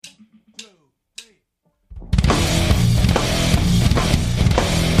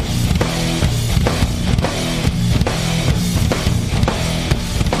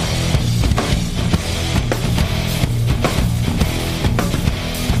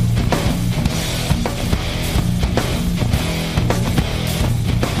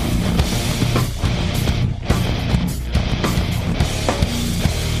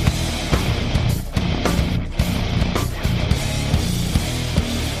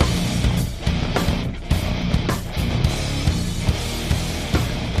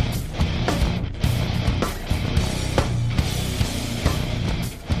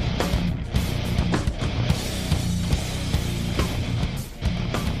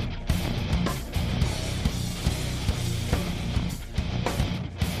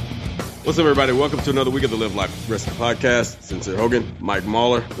What's up, everybody? Welcome to another week of the Live Life Wrestling Podcast. Sincere Hogan, Mike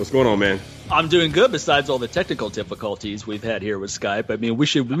Mahler. What's going on, man? I'm doing good besides all the technical difficulties we've had here with Skype. I mean, we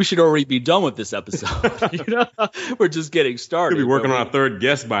should already be done with this episode. We're just getting started. We'll be working on our third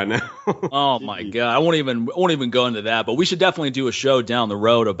guest by now. Oh my God. I won't even go into that, but we should definitely do a show down the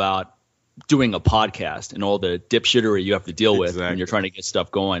road about doing a podcast and all the dipshittery you have to deal with when you're trying to get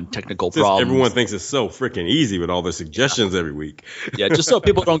stuff going, technical problems. Everyone thinks it's so freaking easy with all the suggestions every week. Yeah, just so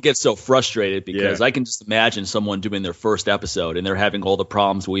people don't get so frustrated, because I can just imagine someone doing their first episode and they're having all the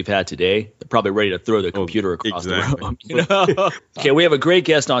problems we've had today. They're probably ready to throw their computer across the room. Okay, we have a great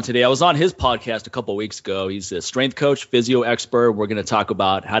guest on today. I was on his podcast a couple of weeks ago. He's a strength coach, physio expert. We're going to talk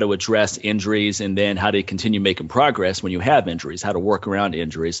about how to address injuries and then how to continue making progress when you have injuries, how to work around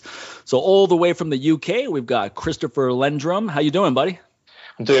injuries. So all the way from the UK, we've got Christopher Lendrum. How you doing, buddy?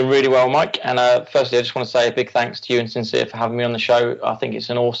 I'm doing really well, Mike. And firstly, I just want to say a big thanks to you and Sincere for having me on the show. I think it's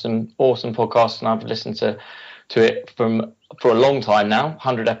an awesome podcast, and I've listened to it for a long time now,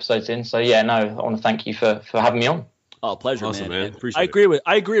 100 episodes in. So yeah, I want to thank you for having me on. Oh, pleasure, awesome, man. I agree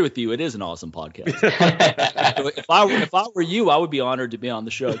with you. It is an awesome podcast. If I were you, I would be honored to be on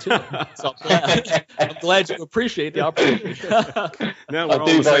the show too. So I'm glad you appreciate the opportunity. Now we're all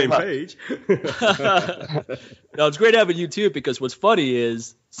on the same page. No, it's great having you too, because what's funny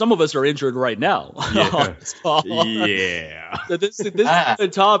is some of us are injured right now. Yeah. So this is the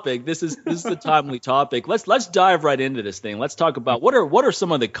topic. This is a timely topic. Let's dive right into this thing. Let's talk about what are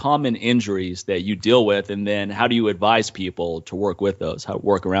some of the common injuries that you deal with, and then how do you advise people to work with those, how to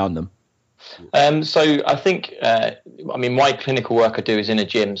work around them? So I think, my clinical work I do is in a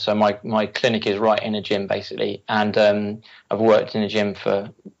gym. So my clinic is right in a gym, basically. And I've worked in a gym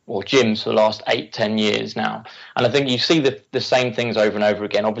gyms for the last 8-10 years now. And I think you see the same things over and over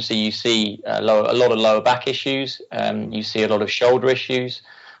again. Obviously, you see a lot of lower back issues. You see a lot of shoulder issues.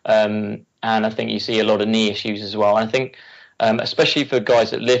 And I think you see a lot of knee issues as well. And I think, especially for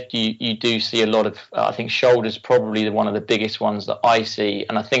guys that lift, you do see a lot of, I think shoulders probably one of the biggest ones that I see.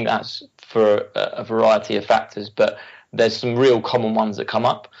 And I think that's for a variety of factors, but there's some real common ones that come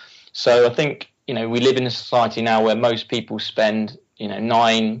up. So I think, we live in a society now where most people spend,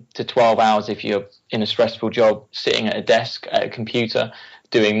 9 to 12 hours, if you're in a stressful job, sitting at a desk, at a computer,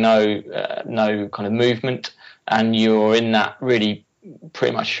 doing no kind of movement. And you're in that really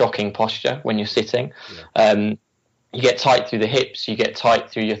pretty much shocking posture when you're sitting. Yeah. You get tight through the hips, you get tight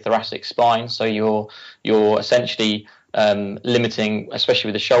through your thoracic spine. So you're essentially limiting, especially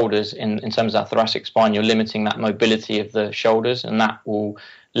with the shoulders, in terms of that thoracic spine, you're limiting that mobility of the shoulders, and that will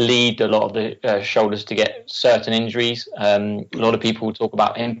lead a lot of the shoulders to get certain injuries. A lot of people talk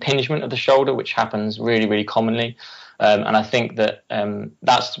about impingement of the shoulder, which happens really, really commonly. And I think that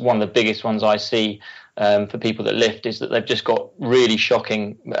that's one of the biggest ones I see for people that lift, is that they've just got really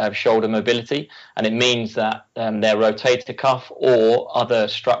shocking shoulder mobility, and it means that their rotator cuff or other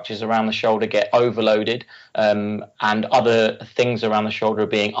structures around the shoulder get overloaded, and other things around the shoulder are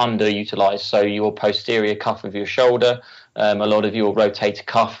being underutilized. So your posterior cuff of your shoulder, a lot of your rotator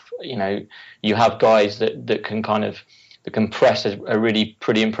cuff, you have guys that can press a really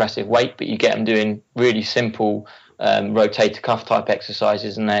pretty impressive weight, but you get them doing really simple rotator cuff type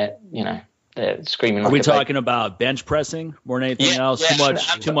exercises, and they're screaming. Are we talking about bench pressing more than anything else?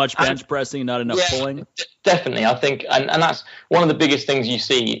 Too much bench pressing, not enough pulling? Definitely. I think, and that's one of the biggest things you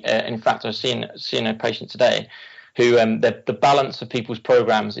see. In fact, I've seen a patient today who the balance of people's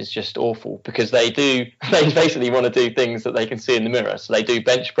programs is just awful, because they basically want to do things that they can see in the mirror. So they do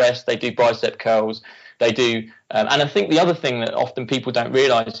bench press, they do bicep curls, they do, and I think the other thing that often people don't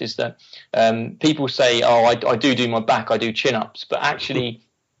realize is that people say, I do my back, I do chin-ups, but actually,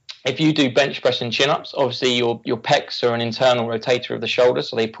 if you do bench press and chin-ups, obviously your pecs are an internal rotator of the shoulder,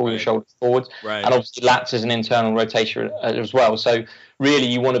 so they pull your shoulders forwards. Right. And obviously lats is an internal rotator as well. So really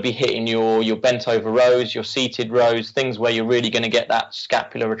you want to be hitting your bent over rows, your seated rows, things where you're really going to get that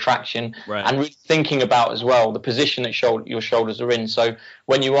scapular retraction. Right. And really thinking about as well the position that your shoulders are in. So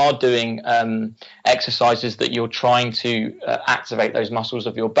when you are doing exercises that you're trying to activate those muscles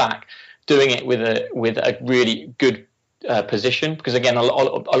of your back, doing it with a really good position, because again a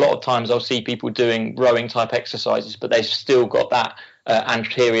lot of times I'll see people doing rowing type exercises, but they've still got that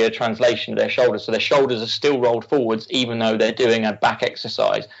anterior translation of their shoulders, so their shoulders are still rolled forwards even though they're doing a back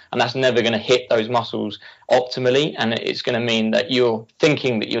exercise, and that's never going to hit those muscles optimally, and it's going to mean that you're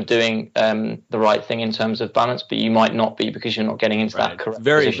thinking that you're doing the right thing in terms of balance, but you might not be because you're not getting into that correct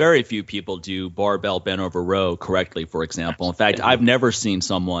position. Very few people do barbell bent over row correctly, for example. In fact, I've never seen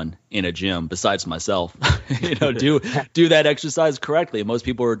someone in a gym besides myself do that exercise correctly. Most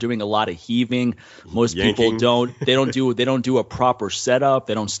people are doing a lot of heaving. Most people don't do a proper setup.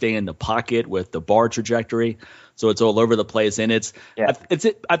 They don't stay in the pocket with the bar trajectory. So it's all over the place, and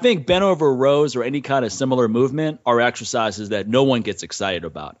I think bent over rows or any kind of similar movement are exercises that no one gets excited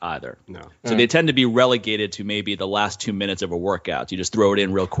about either. No. So they tend to be relegated to maybe the last 2 minutes of a workout. You just throw it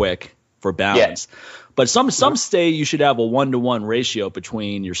in real quick for balance. Yeah. But some say you should have a 1-to-1 ratio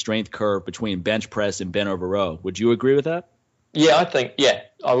between your strength curve between bench press and bent over row. Would you agree with that? Yeah,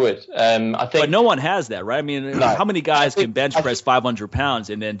 I would. I think, but no one has that, right? I mean, how many guys can bench press 500 pounds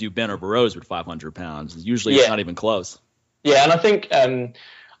and then do bent over rows with 500 pounds? Usually, it's not even close. Yeah, and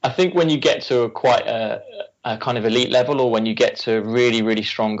I think when you get to quite a kind of elite level, or when you get to really, really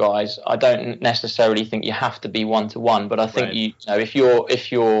strong guys, I don't necessarily think you have to be 1-to-1. But I think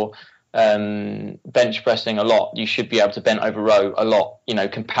if you're bench pressing a lot, you should be able to bend over row a lot,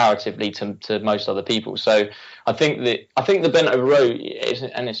 comparatively to most other people. So I think the bent over row is,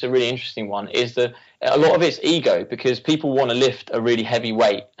 and it's a really interesting one, is that a lot of it's ego, because people want to lift a really heavy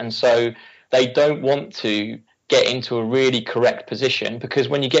weight, and so they don't want to get into a really correct position, because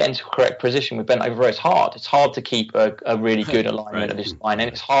when you get into a correct position with bent over row, it's hard to keep a really good alignment of your spine, and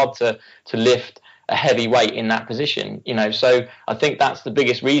it's hard to lift a heavy weight in that position, so I think that's the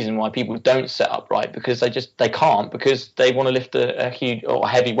biggest reason why people don't set up right, because they can't, because they want to lift a huge or a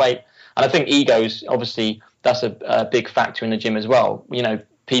heavy weight. And I think egos, obviously, that's a big factor in the gym as well.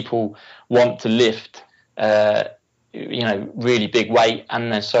 People want to lift really big weight,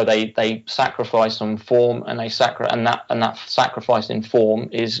 and then so they sacrifice on form, and that sacrifice in form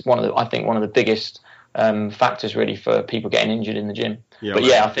is one of the biggest factors really for people getting injured in the gym. Yeah, but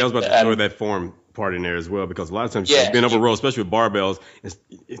I was about to throw that form part in there as well, because a lot of times bent over row, especially with barbells,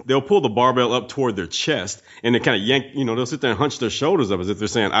 they'll pull the barbell up toward their chest, and they kind of yank, they'll sit there and hunch their shoulders up as if they're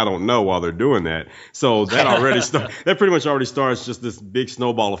saying I don't know while they're doing that. So that that pretty much already starts just this big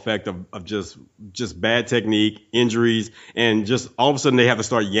snowball effect of just bad technique, injuries, and just all of a sudden they have to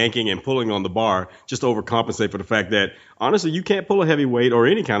start yanking and pulling on the bar just to overcompensate for the fact that honestly you can't pull a heavy weight or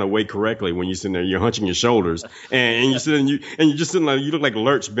any kind of weight correctly when you're sitting there, you're hunching your shoulders, and you're sitting you're just sitting like, you look like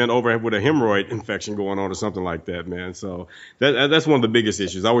Lurch bent over with a hemorrhoid infection going on or something like that, man. So that's one of the biggest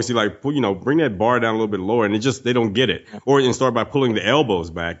issues. I always see bring that bar down a little bit lower, and they don't get it, and start by pulling the elbows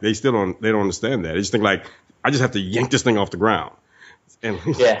back. They don't understand that. They just think I just have to yank this thing off the ground, and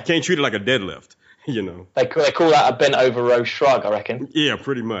you can't treat it like a deadlift. They call that a bent over row shrug, I reckon. Yeah,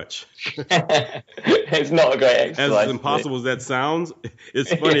 pretty much. It's not a great exercise. As impossible as that sounds,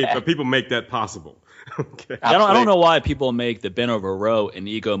 it's funny, but people make that possible. Okay. I don't know why people make the bent over row an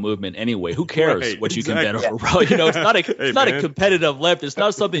ego movement anyway. Who cares what you can bend over row? It's not a competitive lift. It's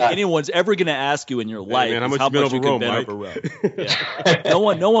not something anyone's ever going to ask you in your life. Man, how much you can bend over row?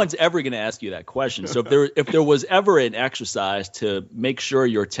 Yeah. No one's ever going to ask you that question. So if there was ever an exercise to make sure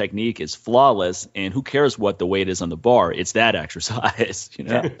your technique is flawless, and who cares what the weight is on the bar, it's that exercise.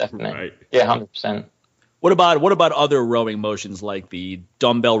 Yeah, definitely. Right. Yeah, 100%. What about other rowing motions like the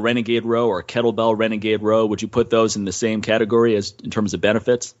dumbbell renegade row or kettlebell renegade row? Would you put those in the same category as in terms of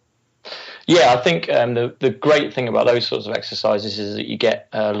benefits? Yeah, I think the great thing about those sorts of exercises is that you get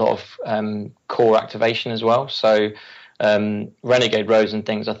a lot of core activation as well. So renegade rows and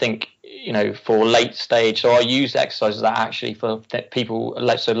things, I think, for late stage. So I use exercises that actually for people,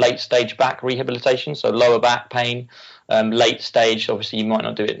 so late stage back rehabilitation, so lower back pain. Late stage, obviously you might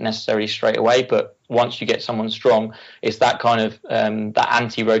not do it necessarily straight away, but once you get someone strong, it's that kind of that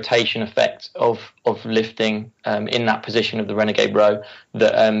anti-rotation effect of lifting in that position of the renegade row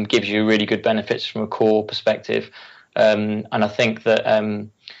that gives you really good benefits from a core perspective. And I think that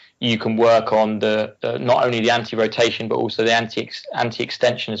you can work on the not only the anti-rotation but also the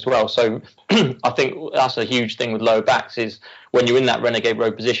anti-extension as well. So I think that's a huge thing with lower backs, is when you're in that renegade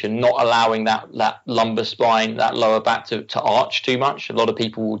row position, not allowing that lumbar spine, that lower back to arch too much. A lot of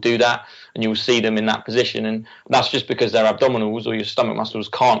people will do that, and you'll see them in that position, and that's just because their abdominals or your stomach muscles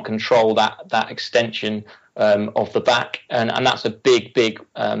can't control that extension of the back, and that's a big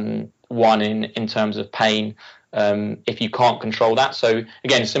one in terms of pain. If you can't control that. So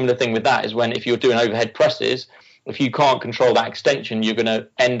again, a similar thing with that is if you're doing overhead presses, if you can't control that extension, you're going to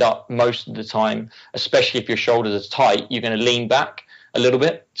end up most of the time, especially if your shoulders are tight, you're going to lean back. a little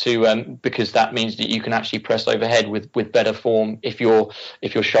bit because that means that you can actually press overhead with better form if your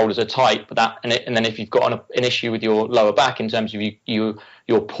shoulders are tight. But and then if you've got an issue with your lower back in terms of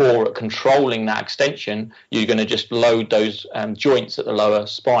you're poor at controlling that extension, you're going to just load those joints at the lower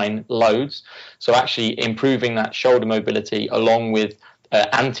spine loads. So actually improving that shoulder mobility along with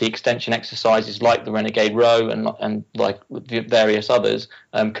anti-extension exercises like the renegade row and like the various others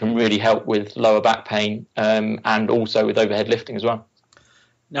can really help with lower back pain and also with overhead lifting as well.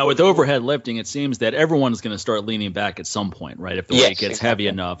 Now, with overhead lifting, it seems that everyone's going to start leaning back at some point, right? If the weight gets heavy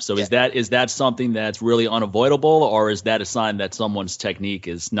enough. So is that something that's really unavoidable, or is that a sign that someone's technique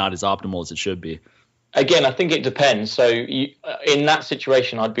is not as optimal as it should be? Again, I think it depends. So in that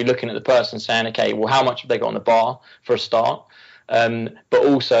situation, I'd be looking at the person saying, okay, well, how much have they got on the bar for a start? But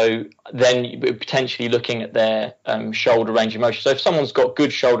also then potentially looking at their shoulder range of motion. So if someone's got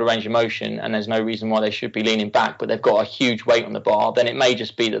good shoulder range of motion and there's no reason why they should be leaning back, but they've got a huge weight on the bar, then it may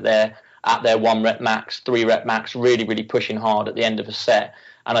just be that they're at their 1 rep max, 3 rep max, really, really pushing hard at the end of a set.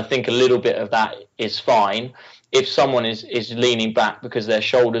 And I think a little bit of that is fine. If someone is leaning back because their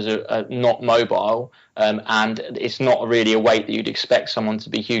shoulders are not mobile and it's not really a weight that you'd expect someone to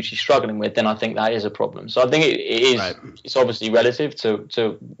be hugely struggling with, then I think that is a problem. So I think it is. Right. It's obviously relative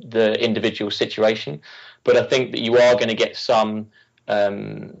to the individual situation, but I think that you are going to get some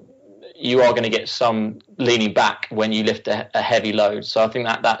leaning back when you lift a heavy load. So I think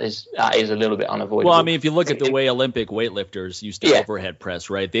that is a little bit unavoidable. Well, I mean, if you look at the way Olympic weightlifters used to overhead press,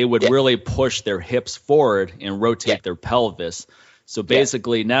 right, they would really push their hips forward and rotate their pelvis. So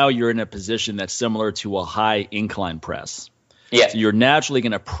basically now you're in a position that's similar to a high incline press. Yeah. So you're naturally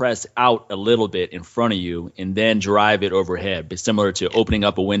going to press out a little bit in front of you and then drive it overhead. But similar to opening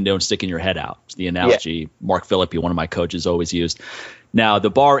up a window and sticking your head out. It's the analogy Mark Philippi, one of my coaches, always used. Now, the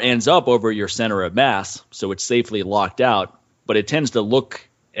bar ends up over your center of mass, so it's safely locked out, but it tends to look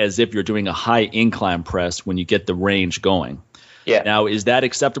as if you're doing a high incline press when you get the range going. Yeah. Now, is that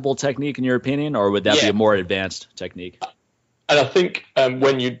acceptable technique in your opinion, or would that be a more advanced technique? And I think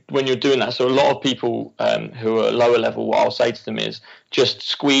when you're doing that, so a lot of people who are lower level, what I'll say to them is just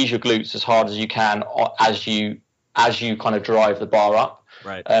squeeze your glutes as hard as you can as you kind of drive the bar up.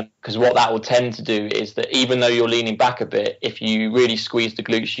 Right. Because what that will tend to do is that even though you're leaning back a bit, if you really squeeze the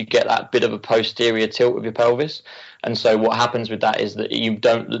glutes, you get that bit of a posterior tilt of your pelvis. And so what happens with that is that you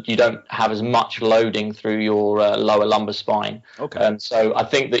don't have as much loading through your lower lumbar spine. Okay. So I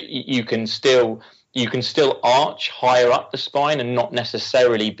think that you can still arch higher up the spine and not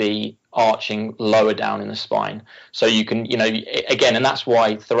necessarily be arching lower down in the spine. So you can, again, and that's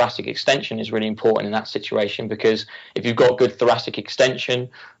why thoracic extension is really important in that situation, because if you've got good thoracic extension,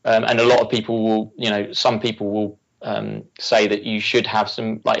 and a lot of people will, some people will say that you should have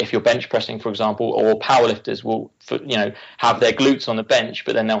some, like if you're bench pressing, for example, or powerlifters will, have their glutes on the bench,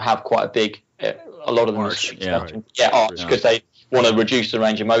 but then they'll have quite a big, a lot of them arch, arch because they want to reduce the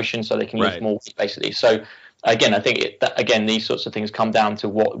range of motion so they can use more weight, basically. So again, I think these sorts of things come down to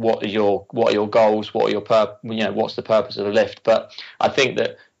what are your goals, what's the purpose of the lift. But I think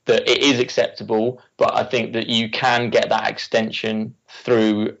that it is acceptable, but I think that you can get that extension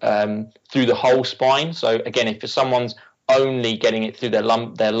through the whole spine. So again, if someone's only getting it through their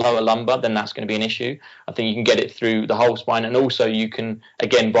lower lumbar, then that's going to be an issue. I think you can get it through the whole spine, and also you can,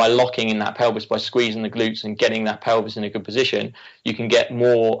 again, by locking in that pelvis, by squeezing the glutes and getting that pelvis in a good position, you can get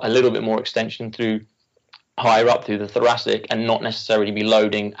a little bit more extension through higher up through the thoracic and not necessarily be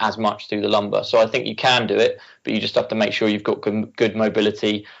loading as much through the lumbar. So I think you can do it, but you just have to make sure you've got good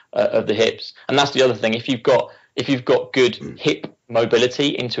mobility of the hips. And that's the other thing. If you've got good hip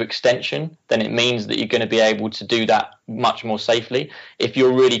mobility into extension, then it means that you're going to be able to do that much more safely. If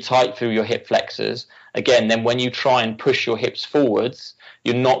you're really tight through your hip flexors, again, then when you try and push your hips forwards,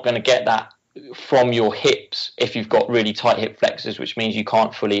 you're not going to get that from your hips if you've got really tight hip flexors, which means you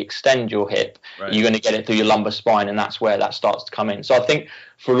can't fully extend your hip. Right. You're going to get it through your lumbar spine, and that's where that starts to come in. So I think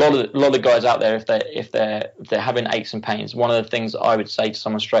for a lot of guys out there, if they're having aches and pains, one of the things that I would say to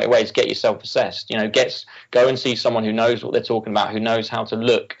someone straight away is get yourself assessed. Go and see someone who knows what they're talking about, who knows how to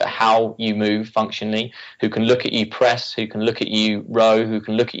look at how you move functionally, who can look at you press, who can look at you row, who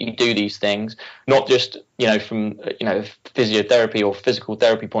can look at you do these things, not just from physiotherapy or physical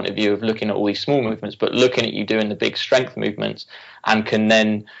therapy point of view of looking at all these small movements, but looking at you doing the big strength movements, and can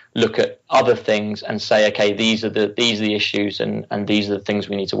then look at other things and say, okay, these are the issues and these are the things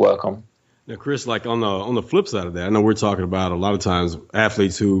we need to work on. Now, Chris, like on the flip side of that, I know we're talking about a lot of times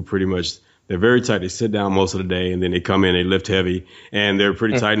athletes who pretty much They're very tight. They sit down most of the day, and then they come in, they lift heavy, and they're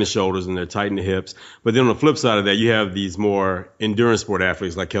pretty tight in the shoulders and they're tight in the hips. But then on the flip side of that, you have these more endurance sport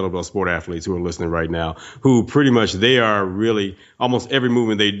athletes, like kettlebell sport athletes who are listening right now, who pretty much they are really almost every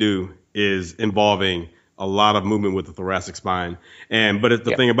movement they do is involving a lot of movement with the thoracic spine. But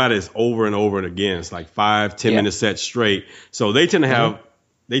the thing about it is over and over and again, it's like 5-10 minute sets straight. So they tend to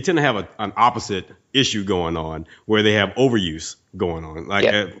have an opposite issue going on where they have overuse going on,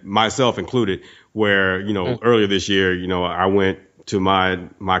 like myself included, where, earlier this year, I went to my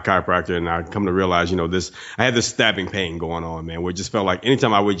chiropractor and I come to realize, I had this stabbing pain going on, man, where it just felt like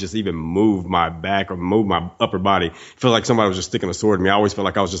anytime I would just even move my back or move my upper body, it felt like somebody was just sticking a sword in me. I always felt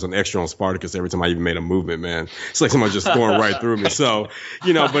like I was just an extra on Spartacus every time I even made a movement, man. It's like somebody just going right through me. So,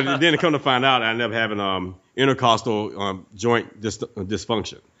 but then come to find out, I ended up having intercostal joint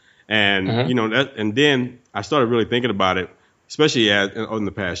dysfunction. And, and then I started really thinking about it, especially in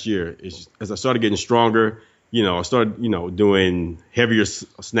the past year, as I started getting stronger. I started, doing heavier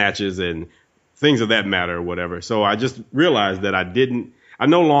snatches and things of that matter or whatever. So I just realized that I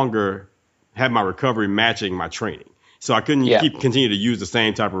no longer had my recovery matching my training. So I couldn't continue to use the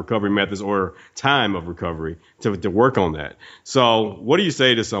same type of recovery methods or time of recovery to work on that. So what do you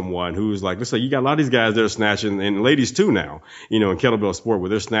say to someone who's like, let's say you got a lot of these guys that are snatching, and ladies too now, in kettlebell sport, where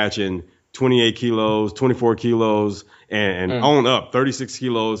they're snatching 28 kilos, 24 kilos, and on up 36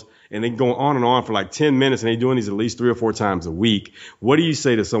 kilos. And they go on and on for like 10 minutes, and they're doing these at least 3 or 4 times a week. What do you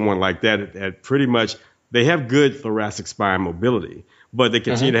say to someone like that pretty much they have good thoracic spine mobility, but they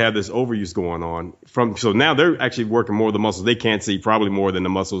continue to have this overuse going on so now they're actually working more of the muscles they can't see, probably more than the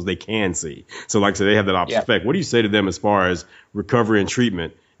muscles they can see. So like I said, they have that opposite effect. What do you say to them as far as recovery and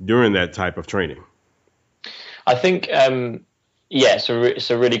treatment during that type of training? I think, it's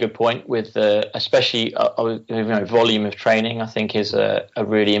a really good point with especially volume of training. I think is a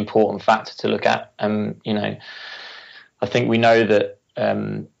really important factor to look at. I think we know that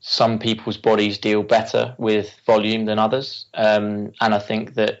some people's bodies deal better with volume than others, and I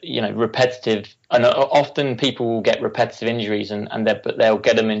think that repetitive. And often people will get repetitive injuries, but they'll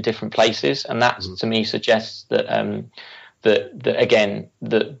get them in different places, and that to me suggests that. That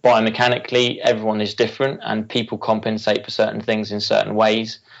biomechanically everyone is different and people compensate for certain things in certain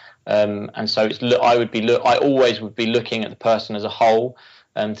ways. And so I always would be looking at the person as a whole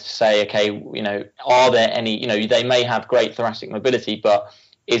to say, okay, are there any, they may have great thoracic mobility, but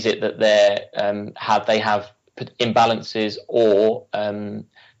is it that they have imbalances or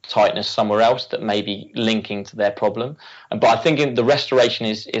tightness somewhere else that may be linking to their problem? But I think the restoration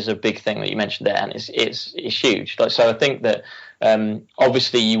is a big thing that you mentioned there, and it's huge. So I think that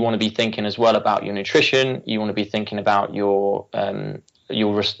obviously you want to be thinking as well about your nutrition. You want to be thinking about your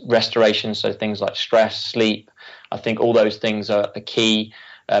restoration, so things like stress, sleep. I think all those things are key.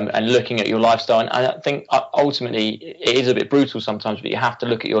 And looking at your lifestyle, and I think ultimately it is a bit brutal sometimes, but you have to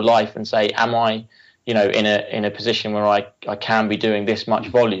look at your life and say, am I in a position where I can be doing this much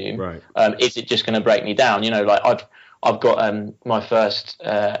volume? Right. Is it just going to break me down? I've got my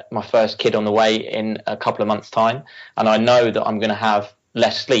first kid on the way in a couple of months' time, and I know that I'm going to have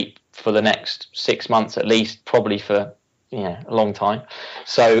less sleep for the next 6 months at least, probably for a long time.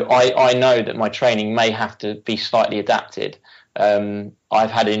 So I know that my training may have to be slightly adapted.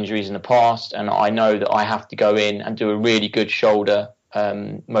 I've had injuries in the past, and I know that I have to go in and do a really good shoulder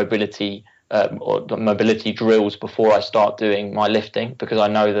mobility or mobility drills before I start doing my lifting, because I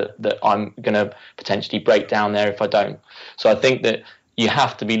know that I'm going to potentially break down there if I don't. So I think that you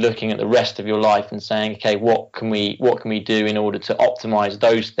have to be looking at the rest of your life and saying, okay, what can we do in order to optimize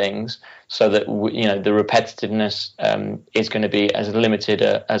those things so that the repetitiveness is going to be as limited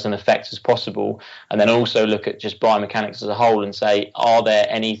as an effect as possible, and then also look at just biomechanics as a whole and say, are there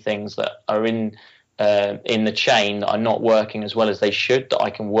any things that are in the chain that are not working as well as they should, that I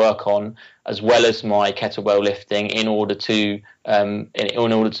can work on as well as my kettlebell lifting in order to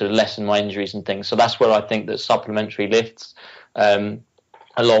lessen my injuries and things. So that's where I think that supplementary lifts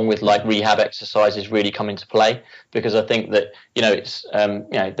along with like rehab exercises really come into play, because I think that it's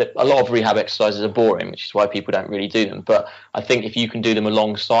that a lot of rehab exercises are boring, which is why people don't really do them. But I think if you can do them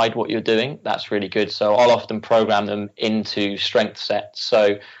alongside what you're doing, that's really good. So I'll often program them into strength sets.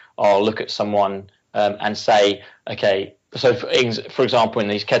 So I'll look at someone and say, okay, so for example, in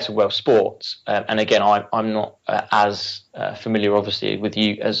these kettlebell sports, and again, I'm not as familiar, obviously, with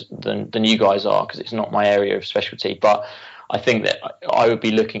you than you guys are, because it's not my area of specialty. But I think that I would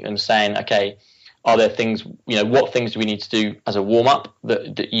be looking at them saying, okay, are there things, what things do we need to do as a warm up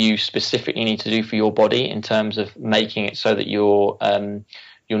that you specifically need to do for your body in terms of making it so that you're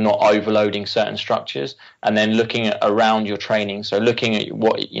you're not overloading certain structures, and then looking at around your training. So looking at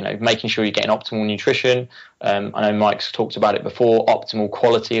what, making sure you're getting optimal nutrition. I know Mike's talked about it before, optimal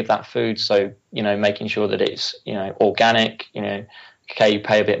quality of that food. So, making sure that it's, organic, okay, you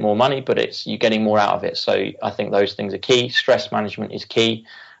pay a bit more money, but you're getting more out of it. So I think those things are key. Stress management is key.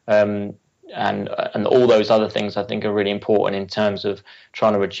 And all those other things I think are really important in terms of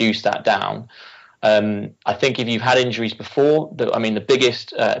trying to reduce that down. I think if you've had injuries before, the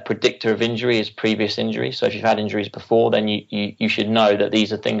biggest predictor of injury is previous injury. So if you've had injuries before, then you should know that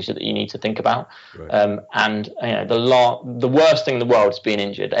these are things that you need to think about. Right. The worst thing in the world is being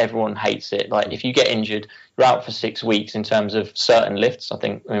injured. Everyone hates it. Like if you get injured, you're out for 6 weeks in terms of certain lifts. I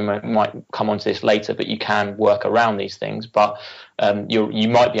think we might come onto this later, but you can work around these things. But you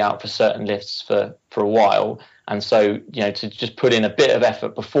might be out for certain lifts for a while. And so, to just put in a bit of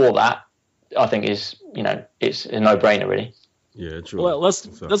effort before that, I think it's a no-brainer, really. Yeah, true. Well, let's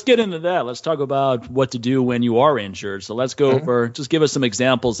get into that. Let's talk about what to do when you are injured. So let's go over, just give us some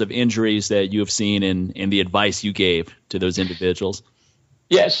examples of injuries that you have seen and the advice you gave to those individuals.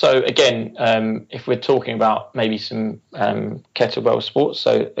 Yeah, so again, if we're talking about maybe some kettlebell sports,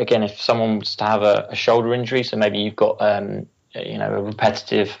 so again, if someone was to have a shoulder injury, so maybe you've got a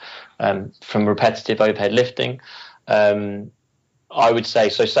repetitive overhead lifting. I would say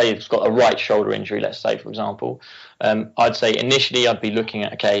it's got a right shoulder injury, let's say, for example. I'd say initially I'd be looking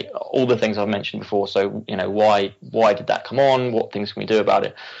at, okay, all the things I've mentioned before. So, why did that come on? What things can we do about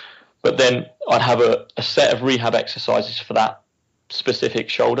it? But then I'd have a set of rehab exercises for that specific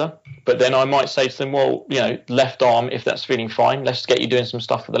shoulder. But then I might say to them, well, left arm, if that's feeling fine, let's get you doing some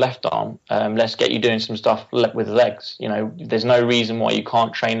stuff with the left arm. Let's get you doing some stuff with legs. There's no reason why you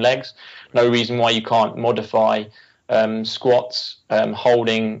can't train legs. No reason why you can't modify squats,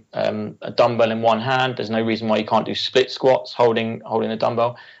 holding a dumbbell in one hand. There's no reason why you can't do split squats holding a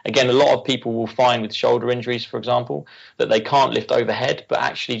dumbbell. Again, a lot of people will find with shoulder injuries, for example, that they can't lift overhead, but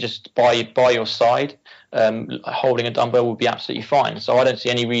actually just by your side, holding a dumbbell would be absolutely fine. So I don't see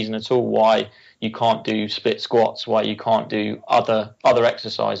any reason at all why you can't do split squats, why you can't do other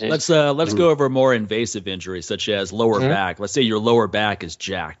exercises. Let's go over more invasive injuries, such as lower back. Let's say your lower back is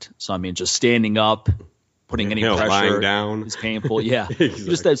jacked. So just standing up, putting any pressure lying down is painful. Yeah. Exactly.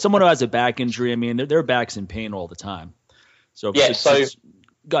 Just that someone who has a back injury, their back's in pain all the time. So go ahead. So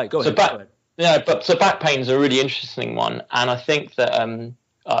back pain is a really interesting one, and I think that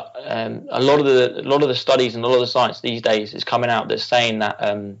a lot of the studies and a lot of the science these days is coming out that's saying that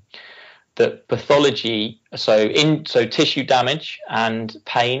that pathology, so tissue damage and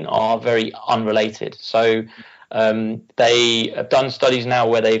pain are very unrelated. So they have done studies now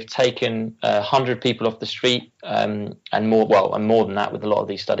where they've taken 100 people off the street and more than that with a lot of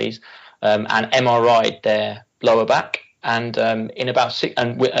these studies, and MRI'd their lower back. And in about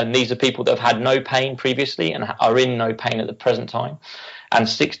and these are people that have had no pain previously and are in no pain at the present time. And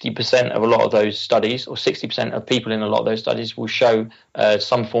 60% of a lot of those studies, or 60% of people in a lot of those studies, will show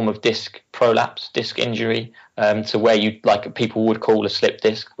some form of disc prolapse, disc injury, to where people would call a slip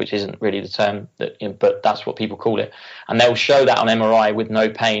disc, which isn't really the term but that's what people call it. And they'll show that on MRI with no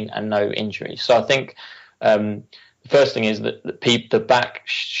pain and no injury. So I think the first thing is that the back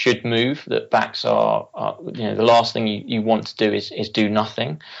should move. That backs are the last thing you want to do is do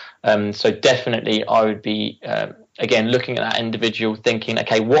nothing. So definitely I would be again looking at that individual, thinking,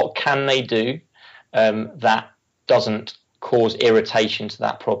 okay, what can they do that doesn't cause irritation to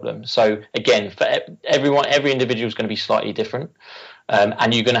that problem? So again, for every individual is going to be slightly different,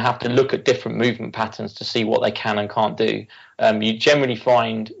 and you're going to have to look at different movement patterns to see what they can and can't do. You generally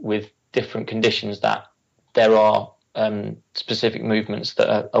find with different conditions that there are specific movements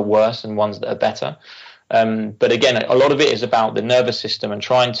that are worse and ones that are better. But again, a lot of it is about the nervous system and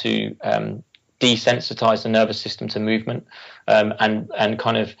trying to desensitize the nervous system to movement, and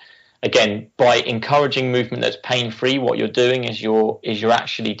kind of, again, by encouraging movement that's pain-free, what you're doing is you're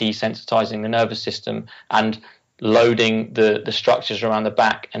actually desensitizing the nervous system and loading the structures around the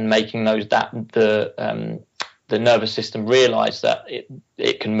back and making the nervous system realize that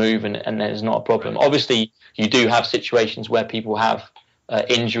it can move and there's not a problem. Obviously, you do have situations where people have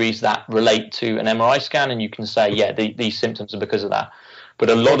injuries that relate to an MRI scan, and you can say, yeah, these symptoms are because of that. But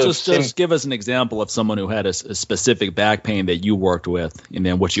just give us an example of someone who had a specific back pain that you worked with, and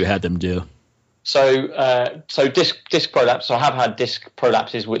then what you had them do. So disc prolapse. So I have had disc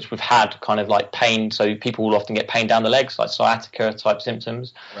prolapses which we've had kind of like pain. So people will often get pain down the legs, like sciatica type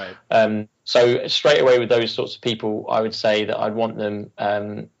symptoms. Right. So straight away with those sorts of people, I would say that I'd want them.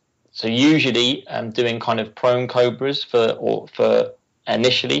 So usually doing kind of prone cobras for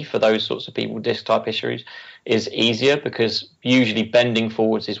initially for those sorts of people with disc type issues is easier, because usually bending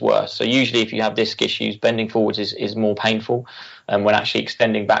forwards is worse. So usually if you have disc issues, bending forwards is more painful, and when actually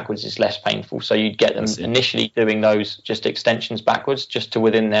extending backwards is less painful. So you'd get them initially doing those just extensions backwards, just to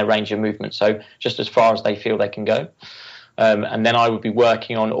within their range of movement, so just as far as they feel they can go. And then I would be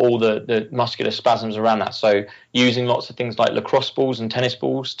working on all the muscular spasms around that. So using lots of things like lacrosse balls and tennis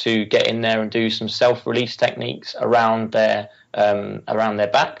balls to get in there and do some self-release techniques around their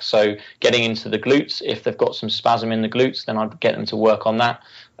back. So getting into the glutes, if they've got some spasm in the glutes, then I'd get them to work on that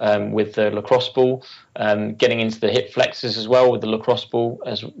with the lacrosse ball. Getting into the hip flexors as well with the lacrosse ball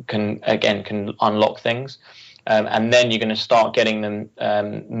can unlock things. And then you're going to start getting them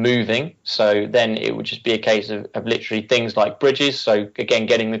moving. So then it would just be a case of literally things like bridges. So again,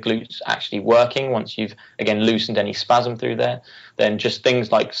 getting the glutes actually working once you've, again, loosened any spasm through there. Then just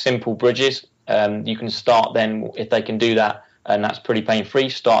things like simple bridges. You can start then, if they can do that, and that's pretty pain-free,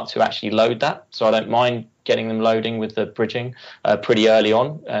 start to actually load that. So I don't mind getting them loading with the bridging pretty early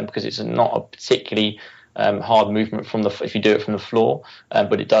on, because it's not a particularly hard movement if you do it from the floor,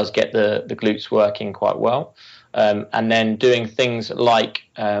 but it does get the glutes working quite well. And then doing things like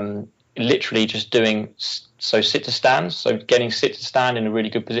literally just doing sit to stand, so getting sit to stand in a really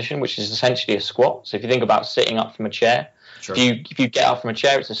good position, which is essentially a squat. So if you think about sitting up from a chair, sure. If you get up from a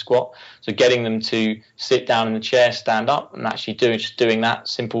chair, it's a squat. So getting them to sit down in the chair, stand up, and actually doing that,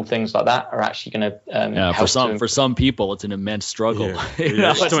 simple things like that are actually going to help. For some people, it's an immense struggle.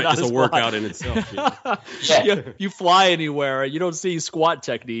 Yeah. It's a workout in itself. You fly anywhere, you don't see squat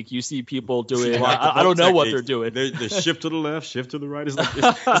technique. You see people doing. I don't know techniques. What they're doing. They shift to the left, shift to the right. It's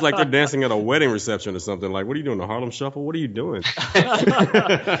like they're dancing at a wedding reception or something. Like, what are you doing? The Harlem Shuffle? What are you doing?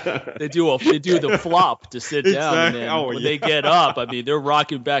 They do the flop to sit down. And then when they get up, I mean, they're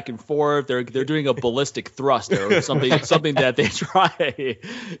rocking back and forth. They're doing a ballistic thrust or something that they try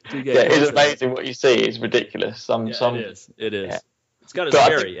to get. It's amazing what you see. It's ridiculous. It is. Yeah. It's kind of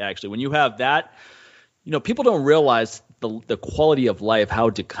scary, actually. When you have that, people don't realize the quality of life,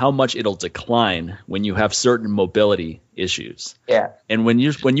 how much it'll decline when you have certain mobility issues. Yeah. And when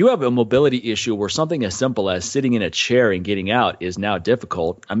you have a mobility issue where something as simple as sitting in a chair and getting out is now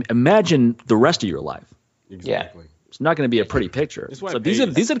difficult, imagine the rest of your life. Exactly. Yeah. It's not going to be a pretty picture. So these are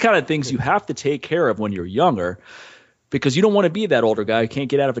the kind of things you have to take care of when you're younger, because you don't want to be that older guy who can't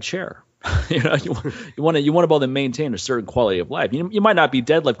get out of a chair. You want to be able to maintain a certain quality of life. You might not be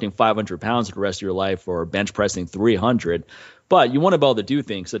deadlifting 500 pounds for the rest of your life or bench pressing 300, but you want to be able to do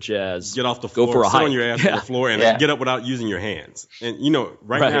things such as get off the floor, go for a sit hike. On your ass on the floor, and get up without using your hands. And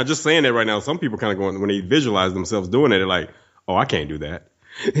right now, just saying that right now, some people kind of going, when they visualize themselves doing it, they're like, "Oh, I can't do that."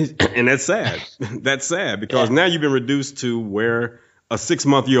 And that's sad. That's sad, because now you've been reduced to where a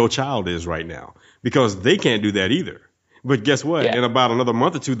 6-month-old child is right now, because they can't do that either. But guess what? In about another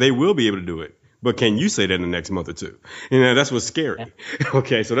month or two, they will be able to do it. But can you say that in the next month or two? That's what's scary. Yeah.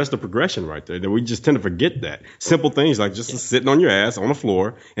 Okay, so that's the progression right there. That we just tend to forget that. Simple things like just sitting on your ass on the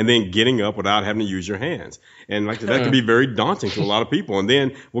floor and then getting up without having to use your hands. And that can be very daunting to a lot of people. And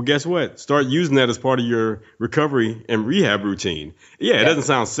then, well, guess what? Start using that as part of your recovery and rehab routine. It doesn't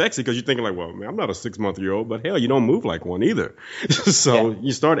sound sexy because you're thinking like, well, man, I'm not a 6-month-old, but hell, you don't move like one either. So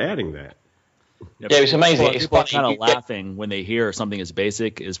you start adding that. Yeah, it's amazing. People are kind of laughing when they hear something as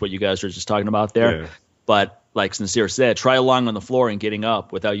basic as what you guys are just talking about there. Yeah. But like Sincere said, try lying on the floor and getting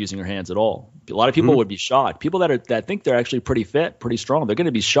up without using your hands at all. A lot of people would be shocked. People that think they're actually pretty fit, pretty strong, they're going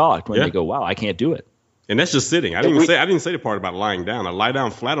to be shocked when they go, "Wow, I can't do it." And that's just sitting. I didn't say the part about lying down. I lie down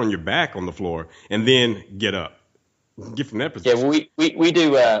flat on your back on the floor and then get up. Get from that position. Yeah, we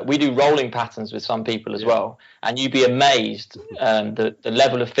do rolling patterns with some people as well, and you'd be amazed the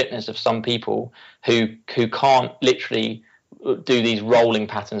level of fitness of some people who can't literally do these rolling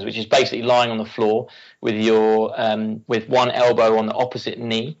patterns, which is basically lying on the floor with your with one elbow on the opposite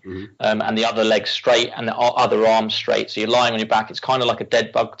knee and the other leg straight and the other arm straight. So you're lying on your back. It's kind of like a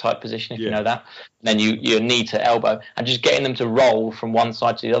dead bug type position, if you know that. And then your knee to elbow, and just getting them to roll from one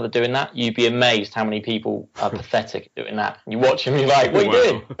side to the other doing that. You'd be amazed how many people are pathetic at doing that. You watch them, you're like, what are you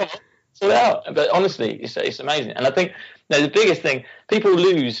doing? Sort it out. But honestly, it's amazing. And I think the biggest thing people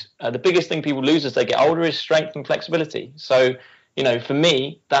lose as they get older is strength and flexibility. So, for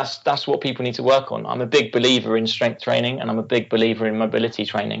me, that's what people need to work on. I'm a big believer in strength training, and I'm a big believer in mobility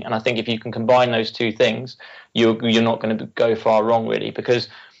training. And I think if you can combine those two things, you're not going to go far wrong, really, because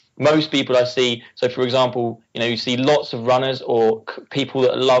most people I see, so for example, you see lots of runners or people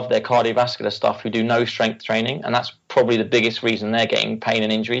that love their cardiovascular stuff who do no strength training, and that's probably the biggest reason they're getting pain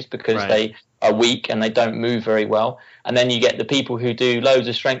and injuries, because are weak and they don't move very well. And then you get the people who do loads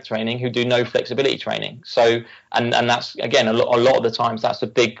of strength training who do no flexibility training. So, and that's, again, a lot of the times that's a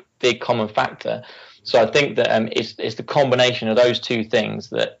big common factor. So I think that it's the combination of those two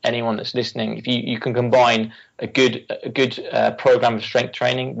things that anyone that's listening, if you can combine a good program of strength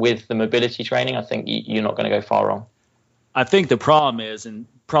training with the mobility training, I think you're not going to go far wrong. I think the problem is, and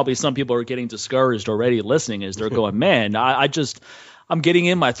probably some people are getting discouraged already listening, is they're going, man, I'm getting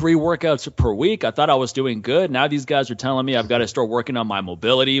in my 3 workouts per week. I thought I was doing good. Now these guys are telling me I've got to start working on my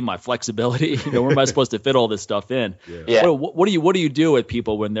mobility, my flexibility. Where am I supposed to fit all this stuff in? Yeah. What do you do with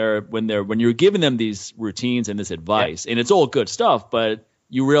people when you're giving them these routines and this advice, and it's all good stuff, but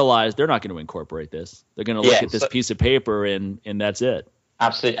you realize they're not going to incorporate this. They're going to look at this piece of paper and that's it.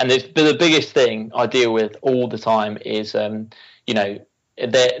 Absolutely. And the biggest thing I deal with all the time is, a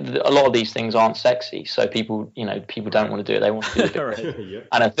lot of these things aren't sexy. So people don't want to do it. They want to do it. Right.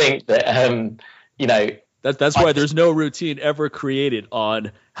 And I think that, that's why there's no routine ever created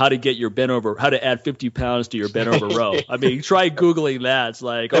on how to add 50 pounds to your bent over row. I mean, try Googling that. It's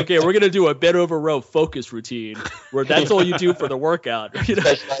like, okay, we're going to do a bent over row focus routine where that's all you do for the workout.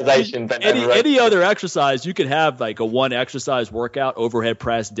 Specialization. Any other exercise, you could have like a 1 exercise workout, overhead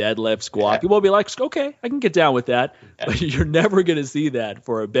press, deadlift, squat. Yeah. People will be like, okay, I can get down with that. Yeah. But you're never going to see that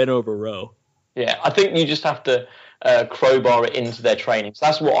for a bent over row. Yeah, I think you just have to crowbar it into their training. So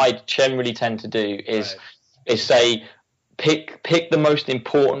that's what I generally tend to do is say, pick the most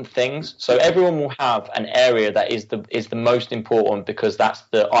important things. So everyone will have an area that is the most important because that's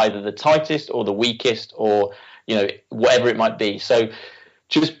either the tightest or the weakest or whatever it might be. So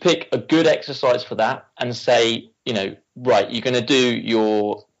just pick a good exercise for that and say, right, you're going to do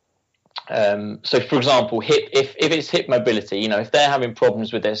your so for example, if it's hip mobility, if they're having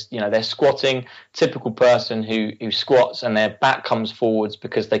problems with this, they're squatting, typical person who squats and their back comes forwards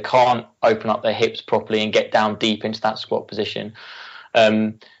because they can't open up their hips properly and get down deep into that squat position.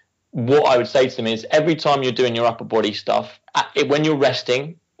 What I would say to them is every time you're doing your upper body stuff, when you're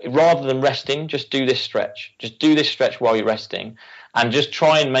resting, rather than resting, just do this stretch. Just do this stretch while you're resting. And just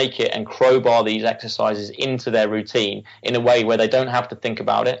try and make it and crowbar these exercises into their routine in a way where they don't have to think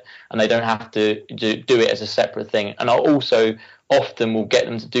about it and they don't have to do it as a separate thing. And I also often will get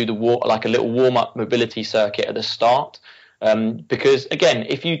them to do like a little warm-up mobility circuit at the start. Because, again,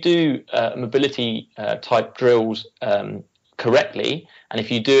 if you do mobility type drills correctly, and if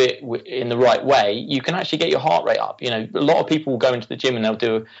you do it in the right way, you can actually get your heart rate up. A lot of people will go into the gym and they'll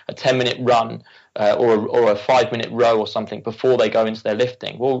do a 10-minute run or a 5-minute row or something before they go into their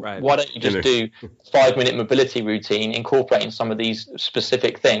lifting. Well, Why don't you just do a 5-minute mobility routine, incorporating some of these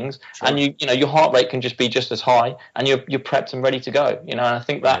specific things, and your heart rate can just be just as high, and you're prepped and ready to go. And I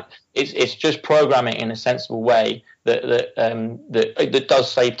think that it's just programming in a sensible way that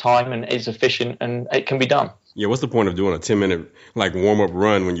does save time and is efficient, and it can be done. Yeah, what's the point of doing a 10-minute warm-up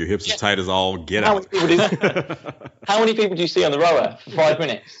run when your hips are tight as all get out? How many people do you see on the rower for 5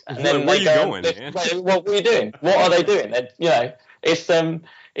 minutes? And then where are you going, man? What were you doing? What are they doing? It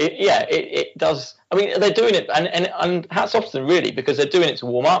does. I mean, they're doing it, and hats off to them really, because they're doing it to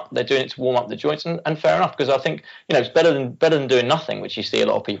warm up. They're doing it to warm up the joints, and fair enough, because I think it's better than doing nothing, which you see a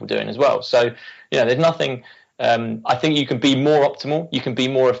lot of people doing as well. So there's nothing. I think you can be more optimal, you can be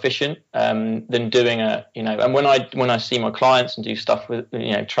more efficient than doing and when I see my clients and do stuff with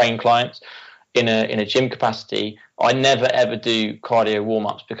train clients in a gym capacity, I never ever do cardio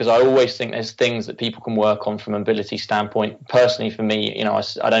warm-ups, because I always think there's things that people can work on from a mobility standpoint. Personally, for me,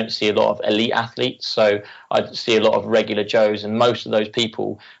 I don't see a lot of elite athletes, so I see a lot of regular Joes, and most of those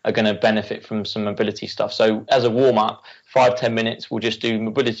people are going to benefit from some mobility stuff. So as a warm-up, 5-10 minutes, we'll just do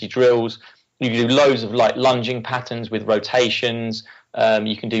mobility drills. You can do loads of lunging patterns with rotations.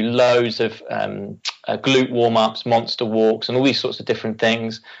 You can do loads of glute warm-ups, monster walks, and all these sorts of different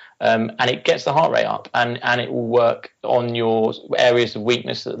things. And it gets the heart rate up, and it will work on your areas of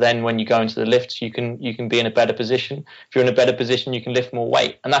weakness that then when you go into the lifts, you can be in a better position. If you're in a better position, you can lift more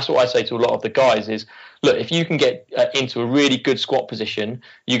weight. And that's what I say to a lot of the guys is, look, if you can get into a really good squat position,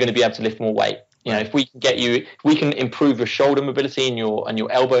 you're going to be able to lift more weight. If we can improve your shoulder mobility and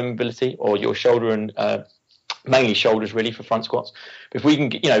your elbow mobility, or your shoulder and mainly shoulders really for front squats. If we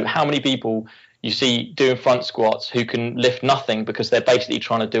can, how many people you see doing front squats who can lift nothing because they're basically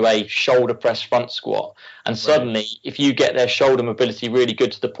trying to do a shoulder press front squat, and suddenly if you get their shoulder mobility really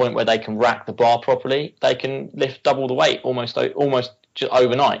good to the point where they can rack the bar properly, they can lift double the weight almost just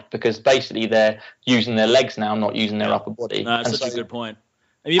overnight, because basically they're using their legs now, not using their upper body. That's such a good point.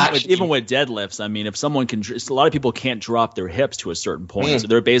 Even with deadlifts, I mean, if someone can, a lot of people can't drop their hips to a certain point, so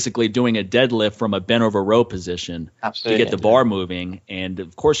they're basically doing a deadlift from a bent over row position to get the bar moving, and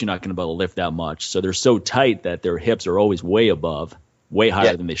of course you're not going to be able to lift that much. So they're so tight that their hips are always way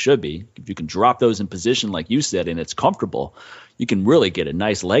higher than they should be. If you can drop those in position, like you said, and it's comfortable, you can really get a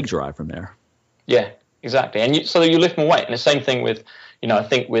nice leg drive from there. Yeah, exactly. And so you lift more weight. And the same thing with, I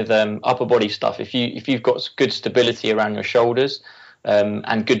think with upper body stuff. If you've got good stability around your shoulders,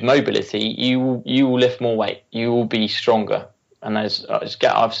 and good mobility, you will lift more weight. You will be stronger. And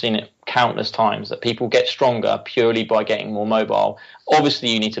I've seen it countless times that people get stronger purely by getting more mobile. Obviously,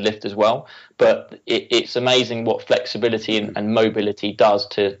 you need to lift as well, but it's amazing what flexibility and mobility does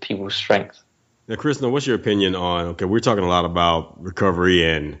to people's strength. Now, Chris, what's your opinion on? Okay, we're talking a lot about recovery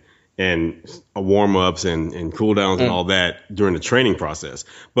and warm-ups and cool-downs and all that during the training process.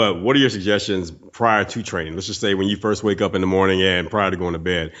 But what are your suggestions prior to training? Let's just say when you first wake up in the morning and prior to going to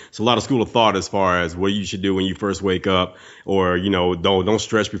bed. It's a lot of school of thought as far as what you should do when you first wake up, or, don't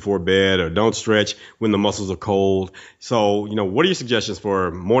stretch before bed, or don't stretch when the muscles are cold. So, what are your suggestions for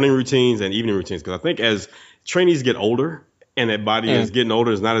morning routines and evening routines? Because I think as trainees get older, and that body is getting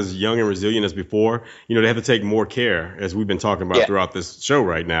older, is not as young and resilient as before. They have to take more care, as we've been talking about throughout this show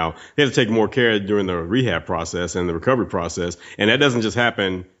right now. They have to take more care during the rehab process and the recovery process. And that doesn't just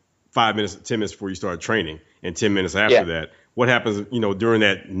happen 5 minutes, 10 minutes before you start training and 10 minutes after that. What happens, during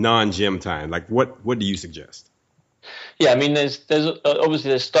that non-gym time? Like, what do you suggest? Yeah, I mean, there's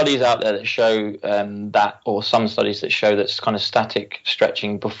obviously studies out there that show or some studies that show that kind of static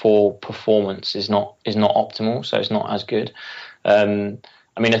stretching before performance is not optimal, so it's not as good. I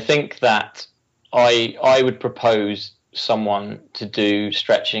mean, I think that I would propose someone to do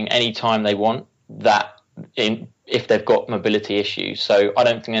stretching anytime they want, if they've got mobility issues. So I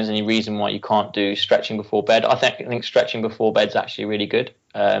don't think there's any reason why you can't do stretching before bed. I think stretching before bed is actually really good.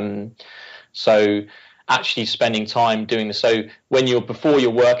 So actually spending time doing this. So before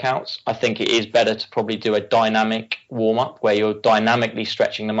your workouts, I think it is better to probably do a dynamic warm up where you're dynamically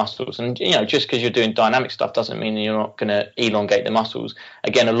stretching the muscles. And, just because you're doing dynamic stuff doesn't mean that you're not going to elongate the muscles.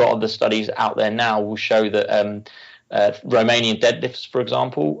 Again, a lot of the studies out there now will show that Romanian deadlifts, for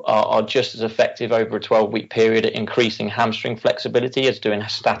example, are just as effective over a 12-week period at increasing hamstring flexibility as doing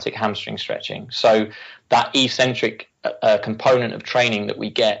static hamstring stretching. So that eccentric component of training that we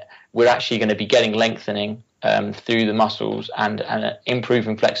get, we're actually going to be getting lengthening through the muscles and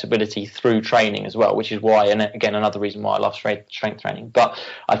improving flexibility through training as well, which is why, and again, another reason why I love strength training. But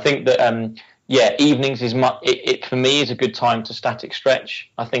I think that, evenings for me is a good time to static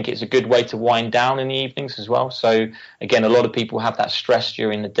stretch. I think it's a good way to wind down in the evenings as well. So again, a lot of people have that stress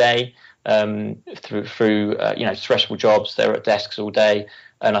during the day through stressful jobs. They're at desks all day.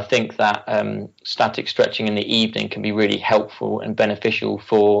 And I think that static stretching in the evening can be really helpful and beneficial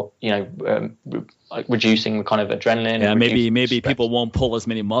for, reducing the kind of adrenaline. Yeah, maybe people won't pull as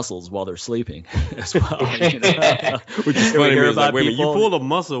many muscles while they're sleeping as well. Which is funny. You pulled a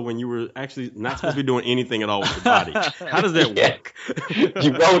muscle when you were actually not supposed to be doing anything at all with your body. How does that work?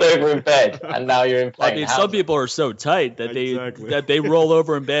 You rolled over in bed and now you're in pain. I mean, some people are so tight that they roll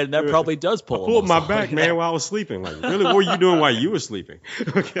over in bed, and that probably does pull. I pulled my back, man, while I was sleeping. Like, really, what were you doing while you were sleeping?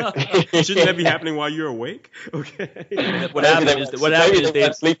 Okay, shouldn't that be happening while you're awake? Okay. What happened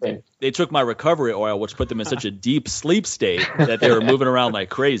is they took my recovery oil, which put them in such a deep sleep state that they were moving around like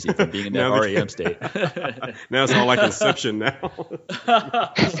crazy from being in that REM state. Now it's all like Inception now.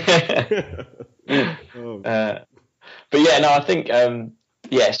 But yeah, no, I think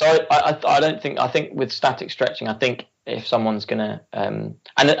so I think with static stretching, I think if someone's gonna and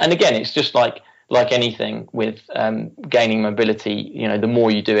again, it's just like anything with gaining mobility, the more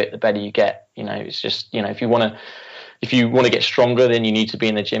you do it, the better you get. It's just, if you want to get stronger, then you need to be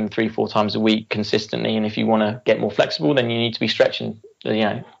in the gym 3-4 times a week consistently. And if you want to get more flexible, then you need to be stretching,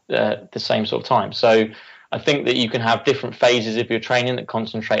 the same sort of time. So I think that you can have different phases of your training that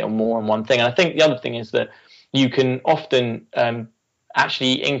concentrate on more on one thing. And I think the other thing is that you can often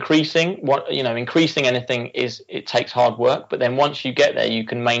actually increasing anything it takes hard work. But then once you get there, you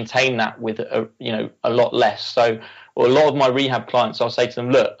can maintain that with a lot less. So a lot of my rehab clients, I'll say to them,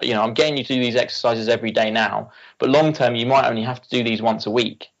 look, I'm getting you to do these exercises every day now, but long term, you might only have to do these once a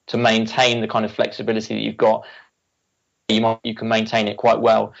week to maintain the kind of flexibility that you've got. You can maintain it quite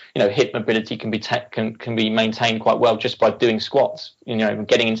well. Hip mobility can be maintained quite well just by doing squats,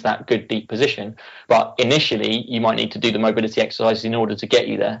 getting into that good deep position. But initially, you might need to do the mobility exercises in order to get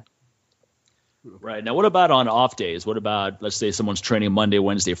you there. Right. Now, what about on off days? What about, let's say someone's training Monday,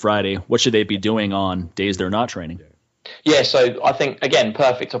 Wednesday, Friday? What should they be doing on days they're not training? Yeah, so I think, again,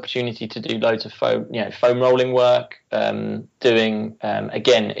 perfect opportunity to do loads of foam rolling work, doing,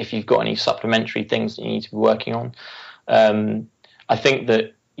 again, if you've got any supplementary things that you need to be working on. I think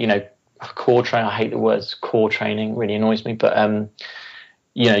that, core training, I hate the words core training, really annoys me, but,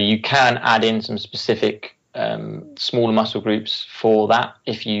 you can add in some specific smaller muscle groups for that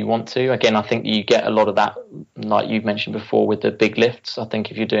if you want to. Again, I think you get a lot of that, like you've mentioned before, with the big lifts. I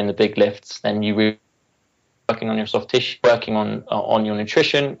think if you're doing the big lifts, then you really working on your soft tissue, working on your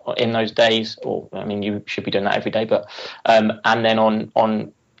nutrition in those days, or you should be doing that every day, but and then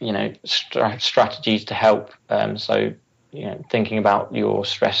on strategies to help. So thinking about your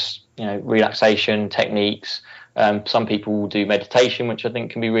stress, relaxation techniques. Some people will do meditation, which I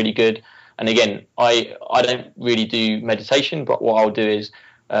think can be really good. And again, I don't really do meditation, but what I'll do is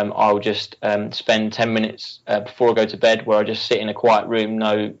I'll just spend 10 minutes before I go to bed, where I just sit in a quiet room,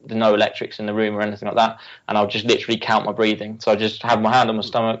 no electrics in the room or anything like that, and I'll just literally count my breathing. So I just have my hand on my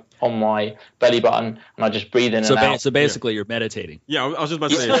stomach, on my belly button, and I just breathe in and out. So basically, you're meditating. Yeah, I was just about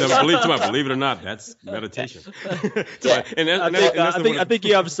to say, believe it or not, that's meditation. I think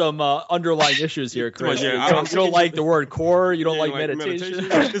you have some underlying issues here, Chris. You don't like the word core. You don't like meditation.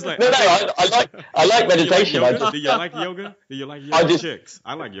 It's like, I like meditation. Do you like yoga? Do you like yoga chicks?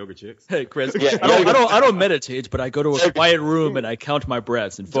 I like yoga chicks. Hey, Chris. I don't meditate, but I go to a quiet room and I count my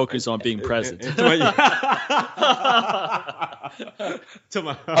breaths and focus on being present.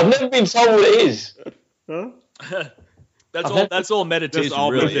 I've never been told what it is. Huh? That's all meditation. That's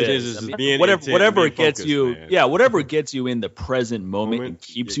all really is. Whatever gets you, man. Whatever gets you in the present moment and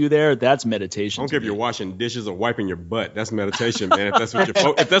keeps you there. That's meditation. I don't care if you're washing dishes or wiping your butt. That's meditation, man.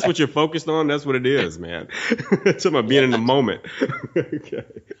 If that's what you're focused on, that's what it is, man. It's about being in the moment. Okay.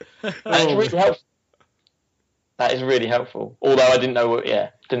 That is really helpful. Although I didn't know what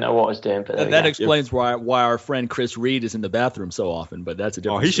I was doing. But that explains why our friend Chris Reed is in the bathroom so often. But that's a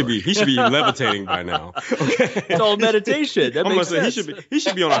different. He should be levitating by now. Okay. It's all meditation. That makes sense. He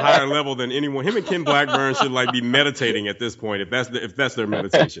should be on a higher level than anyone. Him and Ken Blackburn should be meditating at this point. If that's their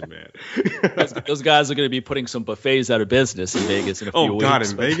meditation, man. Those guys are going to be putting some buffets out of business in Vegas in a few weeks. Oh God,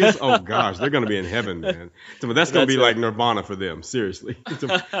 in Vegas? Oh gosh, they're going to be in heaven, man. That's going to be like nirvana for them. Seriously.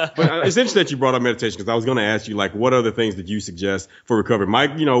 But it's interesting that you brought up meditation, because I was going to ask you, what other things did you suggest for recovery?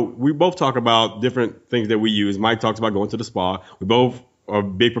 Mike, we both talk about different things that we use. Mike talks about going to the spa. We both are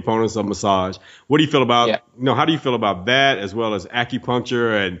big proponents of massage. What do you feel about, how do you feel about that, as well as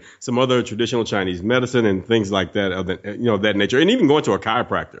acupuncture and some other traditional Chinese medicine and things like that, of that nature, and even going to a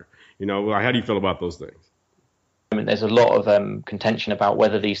chiropractor? How do you feel about those things? There's a lot of contention about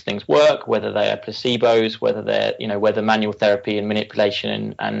whether these things work, whether they are placebos, whether they're, whether manual therapy and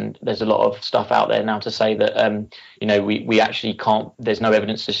manipulation, and there's a lot of stuff out there now to say that, we actually can't, there's no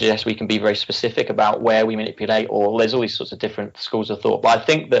evidence to suggest we can be very specific about where we manipulate, or there's all these sorts of different schools of thought. But I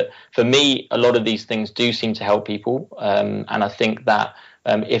think that for me, a lot of these things do seem to help people. And I think that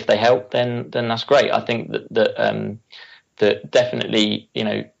if they help, then that's great. I think that definitely,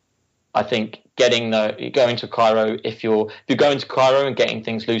 I think going to chiro, if you're going to chiro and getting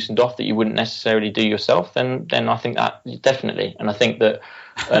things loosened off that you wouldn't necessarily do yourself, then I think that definitely. And I think that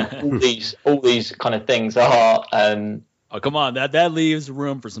all these kind of things are. Oh, come on. That leaves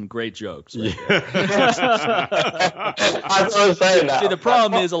room for some great jokes. Right? I was saying that. See, the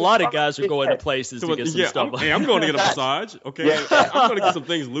problem is a lot of guys are going to places to get some stuff. I'm going to get a massage. Okay. I'm going to get some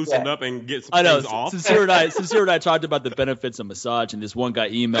things loosened up and get some things off. Sincere and I talked about the benefits of massage, and this one guy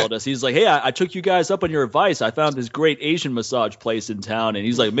emailed us. He's like, hey, I took you guys up on your advice. I found this great Asian massage place in town. And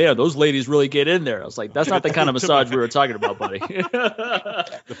he's like, man, those ladies really get in there. I was like, that's not the kind of massage we were talking about, buddy.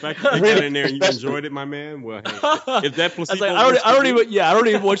 The fact that you got in there and you enjoyed it, my man, well, hey, if that I was like, I don't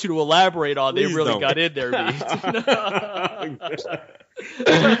even want you to elaborate on. They really got in there.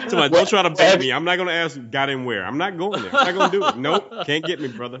 Somebody, don't try to bait me. I'm not going to ask got in where. I'm not going there. I'm not going to do it. Nope, can't get me,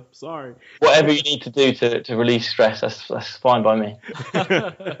 brother. Sorry. Whatever you need to do to release stress, that's fine by me. Man.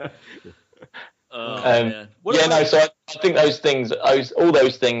 So I think all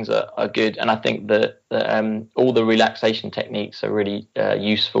those things are good, and I think that all the relaxation techniques are really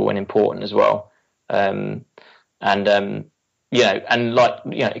useful and important as well. It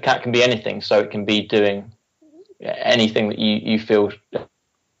can be anything. So it can be doing anything that you feel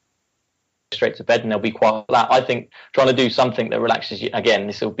straight to bed, and they'll be quite that. I think trying to do something that relaxes you. Again,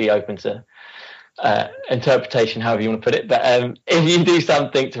 this will be open to interpretation, however you want to put it. But if you do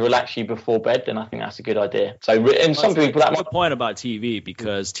something to relax you before bed, then I think that's a good idea. So, and some people that might point about TV,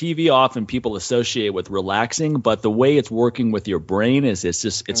 because TV often people associate with relaxing, but the way it's working with your brain is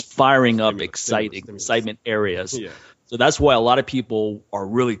it's firing up excitement areas. Yeah. So that's why a lot of people are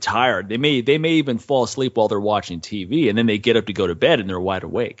really tired. They may even fall asleep while they're watching TV, and then they get up to go to bed and they're wide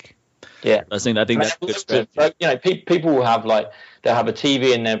awake. Yeah, I think that's good. People will have they'll have a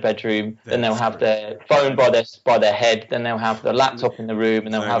TV in their bedroom, then they'll have their phone by their head, then they'll have the laptop in the room,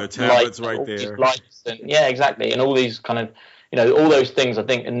 and they'll have tablets right there. Lights exactly, and all these kind of all those things I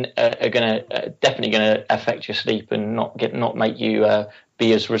think are definitely gonna affect your sleep and not make you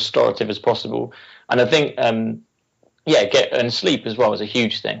be as restorative as possible. And I think and sleep as well is a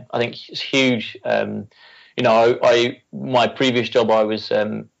huge thing. I think it's huge. My previous job I was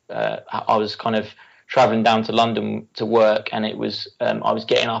kind of traveling down to London to work, and it was I was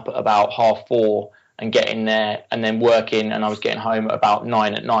getting up at about 4:30 and getting there and then working, and I was getting home at about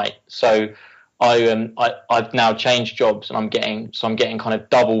 9 at night. So I've now changed jobs, and I'm getting kind of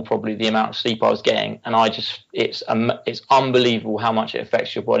double probably the amount of sleep I was getting, and it's unbelievable how much it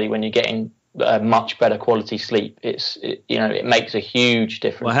affects your body when you're getting much better quality sleep. It makes a huge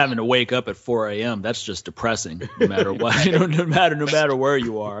difference. Well, having to wake up at 4 a.m. that's just depressing. No matter what, no matter where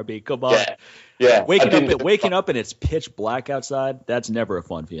you are. I mean, come on. Yeah. Waking up and it's pitch black outside. That's never a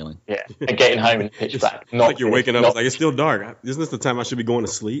fun feeling. Yeah, and getting home in pitch black. Like you're waking up, it's like it's still dark. Isn't this the time I should be going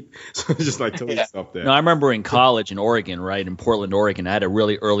to sleep? So just like tell yourself that. No, I remember in college in Oregon, right in Portland, Oregon, I had a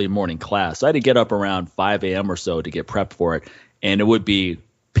really early morning class. So I had to get up around 5 a.m. or so to get prepped for it, and it would be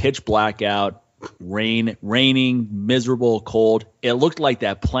pitch black out, raining, miserable, cold. It looked like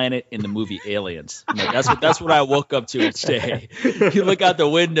that planet in the movie Aliens. That's what I woke up to each day. You look out the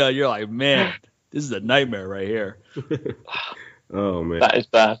window, you're like, man, this is a nightmare right here. Oh man, that is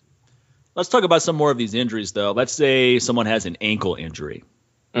bad. Let's talk about some more of these injuries, though. Let's say someone has an ankle injury.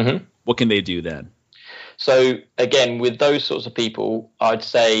 Mm-hmm. What can they do then? So again, with those sorts of people, I'd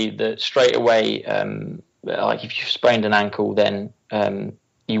say that straight away, like if you've sprained an ankle, then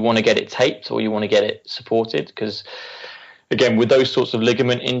you want to get it taped or you want to get it supported, because again, with those sorts of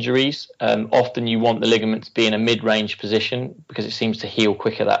ligament injuries, often you want the ligament to be in a mid-range position because it seems to heal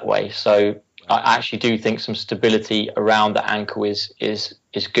quicker that way. So I actually do think some stability around the ankle is a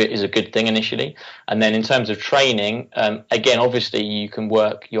good thing initially. And then in terms of training, again, obviously you can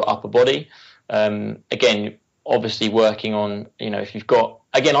work your upper body. Again, obviously working on, if you've got,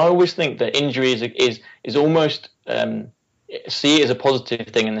 again, I always think that injury is almost see it as a positive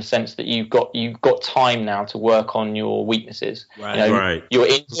thing in the sense that you've got time now to work on your weaknesses. Right. You're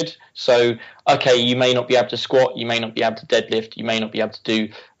injured, so okay, you may not be able to squat, you may not be able to deadlift, you may not be able to do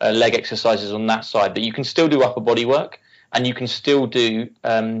leg exercises on that side, but you can still do upper body work, and you can still do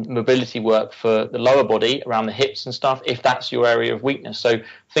mobility work for the lower body around the hips and stuff if that's your area of weakness. So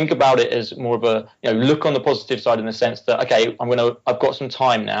think about it as more of a look on the positive side in the sense that okay, I've got some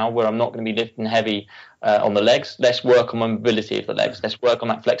time now where I'm not going to be lifting heavy on the legs. Let's work on my mobility of the legs. Let's work on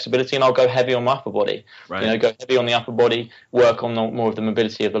that flexibility, and I'll go heavy on my upper body. Right. Go heavy on the upper body, work on more of the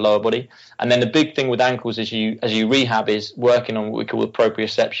mobility of the lower body. And then the big thing with ankles as you rehab is working on what we call the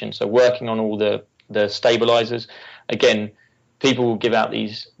proprioception. So working on all the stabilizers. Again, people will give out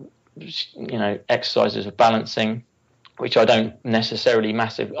these exercises of balancing, which I don't necessarily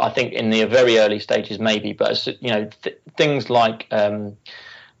I think in the very early stages maybe, but things like a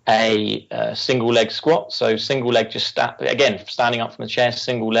single leg squat. So single leg, just standing up from the chair,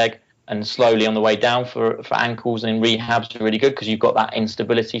 single leg, and slowly on the way down for ankles and in rehabs are really good because you've got that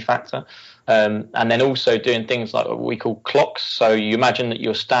instability factor. And then also doing things like what we call clocks. So you imagine that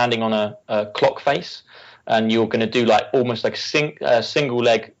you're standing on a clock face, and you're going to do like almost like a single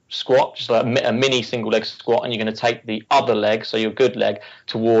leg squat, just like a mini single leg squat, and you're going to take the other leg, so your good leg,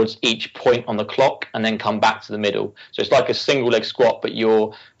 towards each point on the clock and then come back to the middle. So it's like a single leg squat, but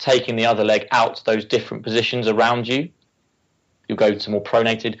you're taking the other leg out to those different positions around you. You'll go to more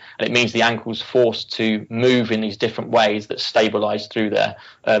pronated, and it means the ankle's forced to move in these different ways that stabilize through there.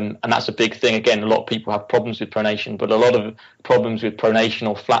 And that's a big thing. Again, a lot of people have problems with pronation, but a lot of problems with pronation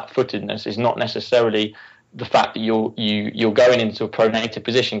or flat-footedness is not necessarily the fact that you're going into a pronated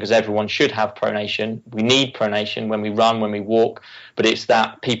position, because everyone should have pronation. We need pronation when we run, when we walk, but it's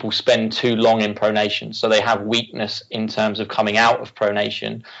that people spend too long in pronation, so they have weakness in terms of coming out of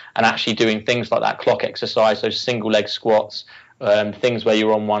pronation and actually doing things like that clock exercise, those single leg squats, things where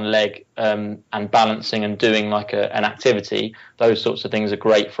you're on one leg and balancing and doing like an activity. Those sorts of things are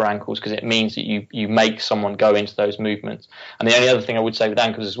great for ankles because it means that you make someone go into those movements. And the only other thing I would say with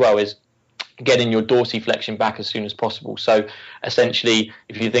ankles as well is getting your dorsiflexion back as soon as possible. So essentially,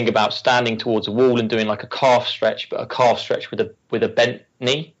 if you think about standing towards a wall and doing like a calf stretch, but a calf stretch with a bent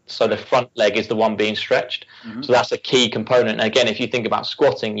knee. So the front leg is the one being stretched. So that's a key component. And again, if you think about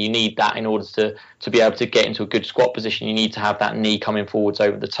squatting, you need that in order to be able to get into a good squat position. You need to have that knee coming forwards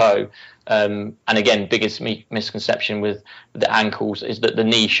over the toe. And again, biggest misconception with the ankles is that the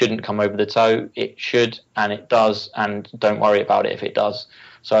knee shouldn't come over the toe. It should, and it does, and don't worry about it if it does.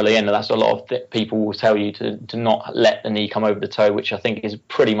 So again, that's a lot of people will tell you to not let the knee come over the toe, which I think is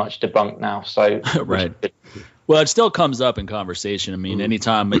pretty much debunked now. So right. Well, it still comes up in conversation. I mean,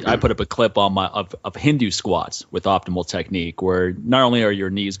 anytime I put up a clip on of Hindu squats with optimal technique, where not only are your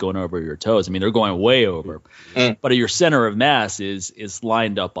knees going over your toes, I mean, they're going way over, but your center of mass is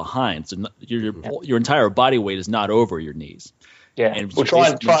lined up behind. So your entire body weight is not over your knees. Yeah. And well, try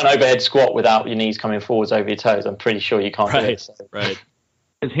an overhead squat without your knees coming forwards over your toes. I'm pretty sure you can't do it. So. Right.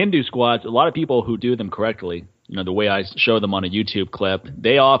 As Hindu squats, a lot of people who do them correctly, the way I show them on a YouTube clip,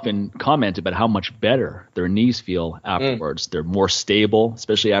 they often comment about how much better their knees feel afterwards. They're more stable,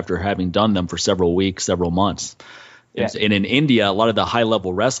 especially after having done them for several weeks, several months. Yeah. And in India, a lot of the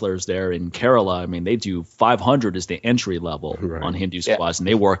high-level wrestlers there in Kerala, I mean, they do 500 as the entry level on Hindu squats, and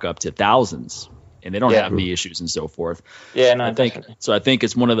they work up to thousands. And they don't have knee issues and so forth. Yeah, no, definitely. So I think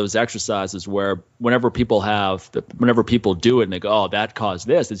it's one of those exercises where whenever people do it and they go, oh, that caused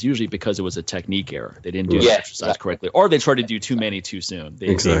this, it's usually because it was a technique error. They didn't do the exercise correctly, or they tried to do too many too soon.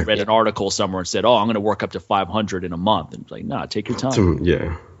 They read an article somewhere and said, oh, I'm going to work up to 500 in a month. And it's like, no, take your time.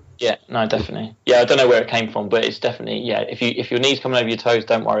 Yeah, no, definitely. Yeah, I don't know where it came from, but it's definitely, if your knee's coming over your toes,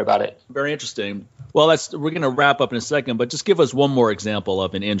 don't worry about it. Very interesting. Well, we're going to wrap up in a second, but just give us one more example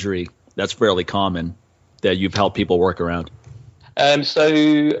of an injury that's fairly common that you've helped people work around.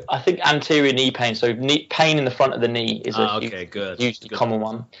 So I think anterior knee pain. So pain in the front of the knee is a hugely common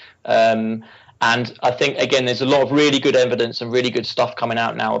one. And I think, again, there's a lot of really good evidence and really good stuff coming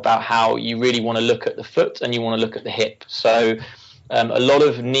out now about how you really want to look at the foot and you want to look at the hip. So a lot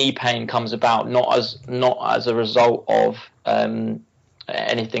of knee pain comes about not as a result of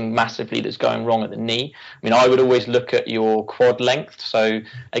anything massively that's going wrong at the knee. I mean, I would always look at your quad length. So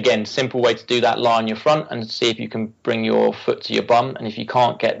again, simple way to do that, lie on your front and see if you can bring your foot to your bum. And if you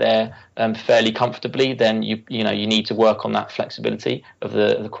can't get there fairly comfortably, then you need to work on that flexibility of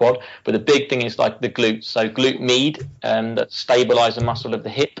the quad. But the big thing is like the glutes. So glute med, that stabilize the muscle of the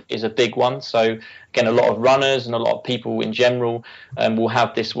hip, is a big one. So again, a lot of runners and a lot of people in general will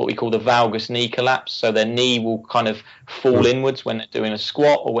have this, what we call the valgus knee collapse. So their knee will kind of fall inwards when they're doing a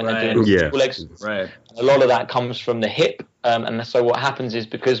squat or when they're doing single legs. Right. A lot of that comes from the hip. And so what happens is,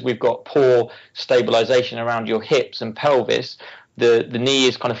 because we've got poor stabilization around your hips and pelvis, the knee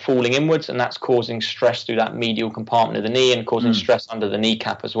is kind of falling inwards, and that's causing stress through that medial compartment of the knee and causing stress under the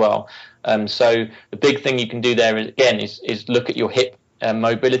kneecap as well. So the big thing you can do there is look at your hip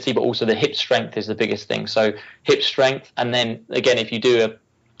mobility, but also the hip strength is the biggest thing. So hip strength, and then again, if you do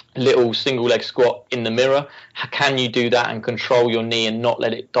a little single leg squat in the mirror, can you do that and control your knee and not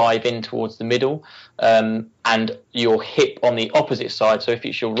let it dive in towards the middle, and your hip on the opposite side? So if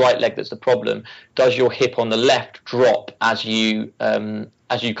it's your right leg that's the problem, does your hip on the left drop as you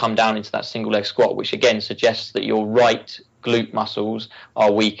come down into that single leg squat, which again suggests that your right glute muscles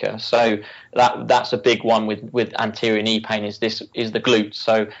are weaker. So that's a big one with anterior knee pain, is the glutes.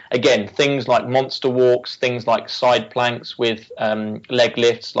 So again, things like monster walks, things like side planks with leg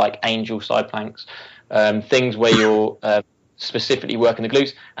lifts like angel side planks, things where you're specifically working the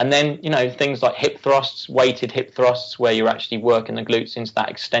glutes, and then things like hip thrusts, weighted hip thrusts, where you're actually working the glutes into that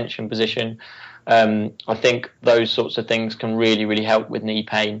extension position. I think those sorts of things can really, really help with knee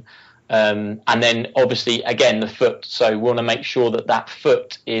pain. And then obviously, again, the foot. So we want to make sure that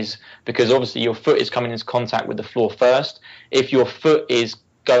foot is, because obviously your foot is coming into contact with the floor first. If your foot is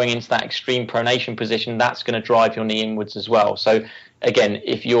going into that extreme pronation position, that's going to drive your knee inwards as well. So again,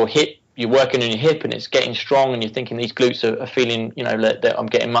 if you're working on your hip and it's getting strong and you're thinking these glutes are feeling, that I'm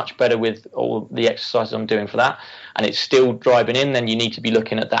getting much better with all the exercises I'm doing for that, and it's still driving in, then you need to be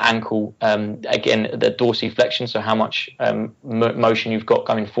looking at the ankle, again, the dorsiflexion, so how much motion you've got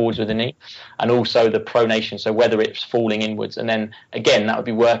going forwards with the knee, and also the pronation, so whether it's falling inwards. And then again, that would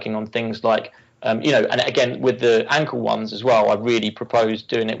be working on things like and again, with the ankle ones as well, I really propose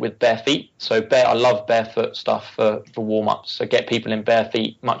doing it with bare feet. So I love barefoot stuff for warm-ups. So get people in bare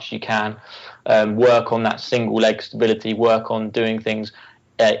feet much as you can. Work on that single leg stability. Work on doing things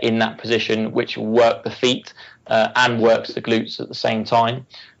in that position which will work the feet and works the glutes at the same time.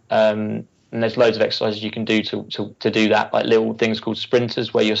 And there's loads of exercises you can do to do that, like little things called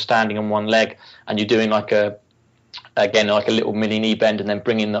sprinters, where you're standing on one leg and you're doing like a little mini knee bend, and then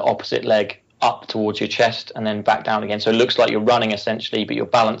bringing the opposite leg up towards your chest and then back down again. So it looks like you're running essentially, but you're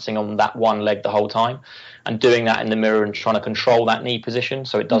balancing on that one leg the whole time, and doing that in the mirror and trying to control that knee position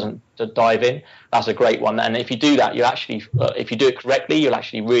so it doesn't dive in. That's a great one. And if you do that, you actually, if you do it correctly, you'll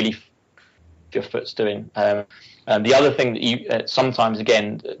actually really your foot's doing. The other thing that you sometimes,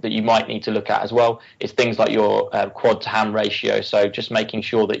 again, that you might need to look at as well is things like your quad to ham ratio. So just making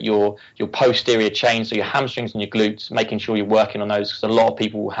sure that your posterior chain, so your hamstrings and your glutes, making sure you're working on those, because a lot of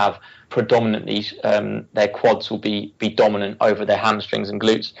people will have predominantly their quads will be dominant over their hamstrings and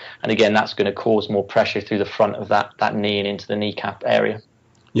glutes, and again, that's going to cause more pressure through the front of that knee and into the kneecap area.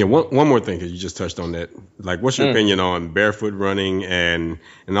 Yeah, one more thing, because you just touched on that. Like, what's your opinion on barefoot running, and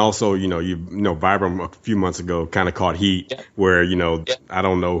also, you know, Vibram a few months ago kind of caught heat where, I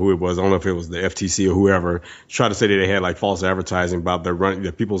don't know who it was. I don't know if it was the FTC or whoever tried to say that they had like false advertising about their running,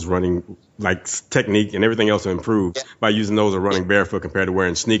 that people's running like technique and everything else to improve by using those or running barefoot compared to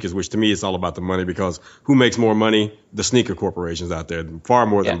wearing sneakers, which to me is all about the money, because who makes more money? The sneaker corporations out there, far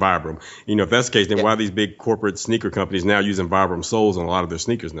more than Vibram. If that's the case, then why are these big corporate sneaker companies now using Vibram soles on a lot of their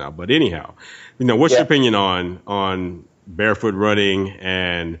sneakers now? But anyhow, what's your opinion on barefoot running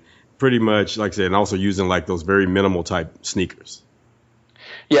and pretty much, like I said, and also using like those very minimal type sneakers?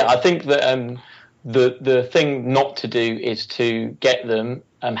 Yeah, I think that the thing not to do is to get them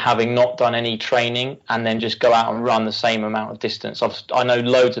having not done any training and then just go out and run the same amount of distance. I know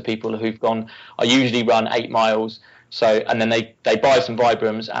loads of people who've gone, I usually run 8 miles. So, and then they buy some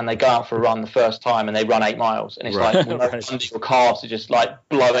Vibrams and they go out for a run the first time and they run 8 miles. And it's like, well, your calves are just like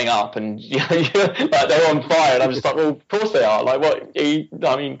blowing up and like they're on fire. And I'm just like, well, of course they are. Like, what are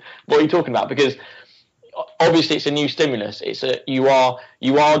you talking about? Because obviously it's a new stimulus. You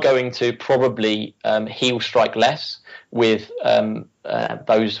are going to probably heel strike less with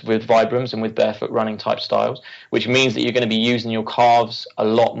those with Vibrams and with barefoot running type styles, which means that you're going to be using your calves a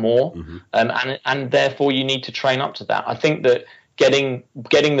lot more, and therefore you need to train up to that. I think that getting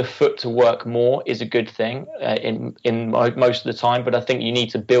the foot to work more is a good thing in most of the time, but I think you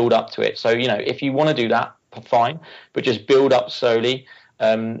need to build up to it. So if you want to do that, fine, but just build up slowly.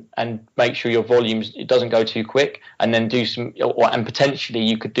 And make sure your volumes, it doesn't go too quick, and then do some, and potentially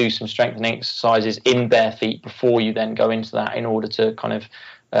you could do some strengthening exercises in bare feet before you then go into that, in order to kind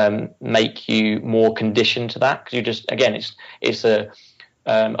of make you more conditioned to that. Because you just, again, it's a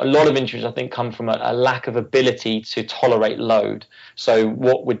lot of injuries, I think, come from a lack of ability to tolerate load. So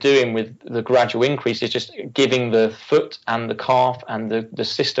what we're doing with the gradual increase is just giving the foot and the calf and the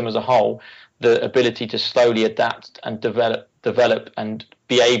system as a whole the ability to slowly adapt and develop and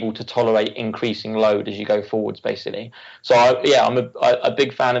be able to tolerate increasing load as you go forwards, basically. So I'm a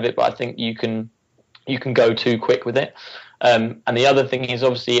big fan of it, but I think you can go too quick with it. And the other thing is,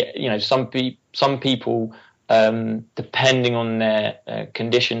 obviously, some people depending on their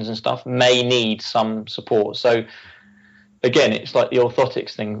conditions and stuff, may need some support. So again, it's like the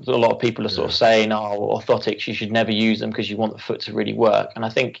orthotics thing. A lot of people are sort of saying, oh, orthotics, you should never use them because you want the foot to really work. And I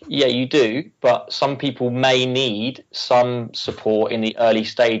think, yeah, you do, but some people may need some support in the early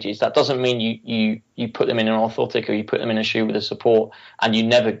stages. That doesn't mean you put them in an orthotic or you put them in a shoe with a support and you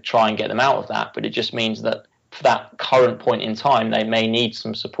never try and get them out of that. But it just means that for that current point in time, they may need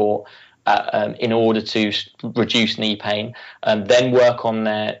some support in order to reduce knee pain, and then work on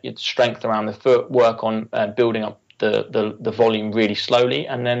their strength around the foot, work on building up the volume really slowly,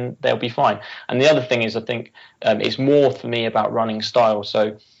 and then they'll be fine. And the other thing is, I think it's more for me about running style.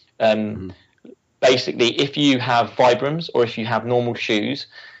 So basically, if you have Vibrams or if you have normal shoes,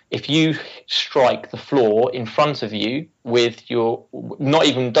 if you strike the floor in front of you with your,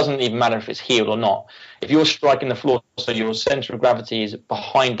 doesn't even matter if it's heeled or not, if you're striking the floor so your center of gravity is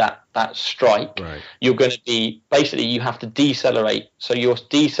behind that strike, right, you're going to be, basically you have to decelerate. So you're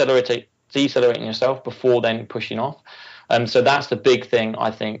decelerating yourself before then pushing off. So that's the big thing,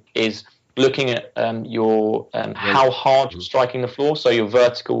 I think, is looking at your how hard you're striking the floor, so your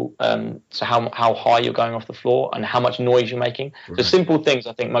vertical, so how high you're going off the floor and how much noise you're making. Right. So simple things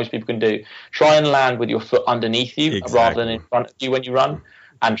I think most people can do. Try and land with your foot underneath you rather than in front of you when you run,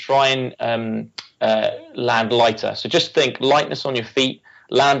 and try and land lighter. So just think lightness on your feet,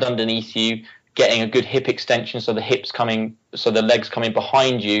 land underneath you, getting a good hip extension, so the hips coming, so the legs coming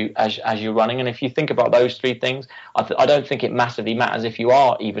behind you as you're running. And if you think about those three things, I don't think it massively matters if you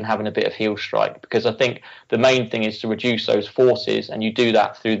are even having a bit of heel strike, because I think the main thing is to reduce those forces, and you do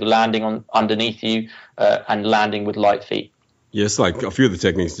that through the landing on underneath you and landing with light feet. Yeah, it's like a few of the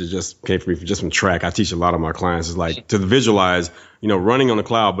techniques that just came from me just from track. I teach a lot of my clients is like to visualize, running on the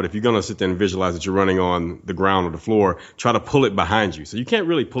cloud. But if you're going to sit there and visualize that you're running on the ground or the floor, try to pull it behind you. So you can't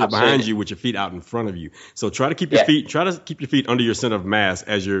really pull it behind you with your feet out in front of you. So try to keep your feet under your center of mass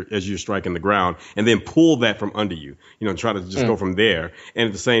as you're striking the ground, and then pull that from under you. Try to just go from there. And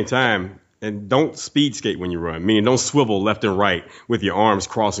at the same time, and don't speed skate when you run, meaning don't swivel left and right with your arms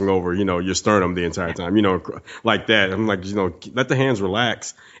crossing over, your sternum the entire time, like that. I'm like, let the hands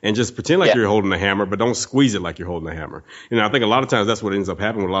relax and just pretend like you're holding a hammer, but don't squeeze it like you're holding a hammer. I think a lot of times that's what ends up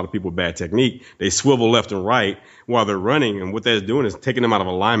happening with a lot of people with bad technique. They swivel left and right while they're running, and what that's doing is taking them out of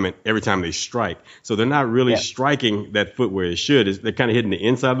alignment every time they strike. So they're not really striking that foot where it should. They're kind of hitting the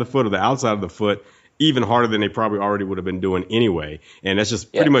inside of the foot or the outside of the foot even harder than they probably already would have been doing anyway. And that's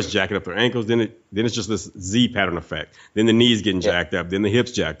just pretty much jacking up their ankles. Then it's just this Z pattern effect. Then the knees getting jacked up. Then the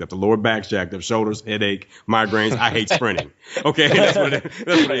hips jacked up. The lower back's jacked up. Shoulders, headache, migraines. I hate sprinting. Okay, that's what it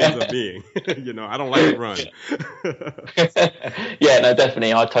ends up being. I don't like to run. Yeah, no,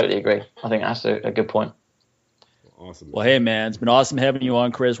 definitely. I totally agree. I think that's a good point. Awesome. Well, hey, man, it's been awesome having you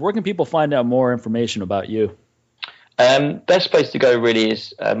on, Chris. Where can people find out more information about you? Best place to go really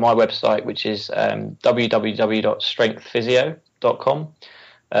is my website, which is www.strengthphysio.com.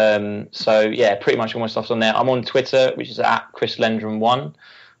 So pretty much all my stuff's on there. I'm on Twitter, which is at ChrisLendrum1,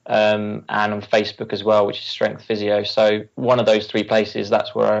 and on Facebook as well, which is Strength Physio. So one of those three places,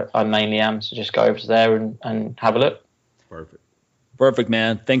 that's where I mainly am. So just go over to there and have a look. Perfect,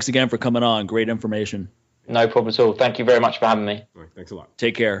 man. Thanks again for coming on. Great information. No problem at all. Thank you very much for having me. All right, thanks a lot.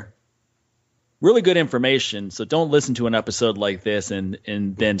 Take care. Really good information. So don't listen to an episode like this and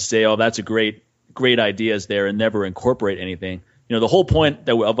then say, oh, that's a great ideas there, and never incorporate anything. The whole point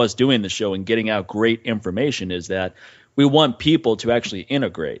of us doing the show and getting out great information is that we want people to actually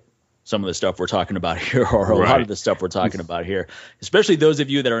integrate some of the stuff we're talking about here, or a lot of the stuff we're talking about here, especially those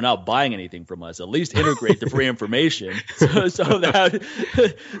of you that are not buying anything from us. At least integrate the free information so that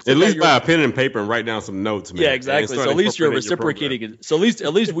at least buy a pen and paper and write down some notes, man. Yeah, exactly. So at least you're reciprocating. So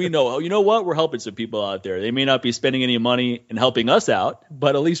at least we know, what? We're helping some people out there. They may not be spending any money and helping us out,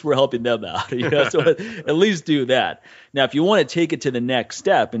 but at least we're helping them out. So at least do that. Now, if you want to take it to the next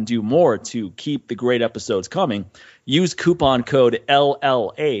step and do more to keep the great episodes coming, use coupon code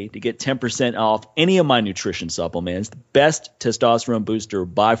LLA to get 10% off any of my nutrition supplements. The best testosterone booster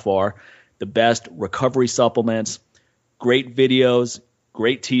by far, the best recovery supplements, great videos,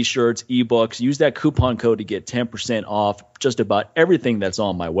 great t-shirts, ebooks. Use that coupon code to get 10% off just about everything that's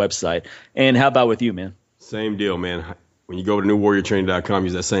on my website. And how about with you, man? Same deal, man. When you go to newwarriortraining.com,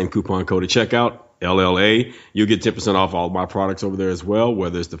 use that same coupon code to check out. LLA, you'll get 10% off all my products over there as well,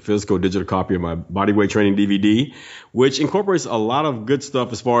 whether it's the physical digital copy of my bodyweight training DVD, which incorporates a lot of good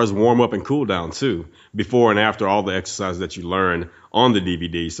stuff as far as warm up and cool down too, before and after all the exercises that you learn on the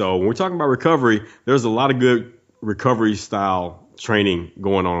DVD. So when we're talking about recovery, there's a lot of good recovery style training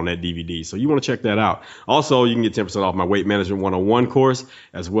going on that DVD. So you want to check that out. Also, you can get 10% off my weight management 101 course,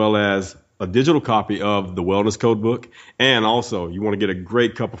 as well as a digital copy of the Wellness Code book. And also, you want to get a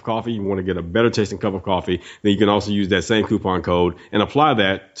great cup of coffee, you want to get a better tasting cup of coffee, then you can also use that same coupon code and apply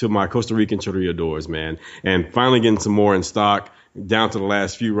that to my Costa Rican chorrilladores, man. And finally getting some more in stock, down to the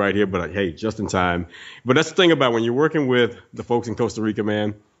last few right here, but hey, just in time. But that's the thing about when you're working with the folks in Costa Rica,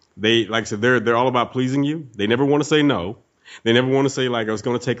 man, they, like I said, they're all about pleasing you. They never want to say no. They never want to say, like, oh, it's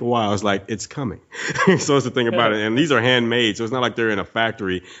going to take a while. It's like, it's coming. So that's the thing about it. And these are handmade. So it's not like they're in a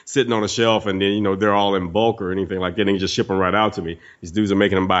factory sitting on a shelf and then, they're all in bulk or anything like that. And you just ship them right out to me. These dudes are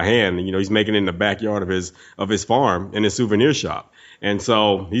making them by hand. And, he's making it in the backyard of his farm in his souvenir shop. And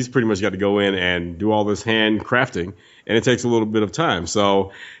so he's pretty much got to go in and do all this hand crafting. And it takes a little bit of time.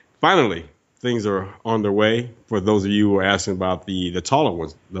 So finally, things are on their way for those of you who are asking about the taller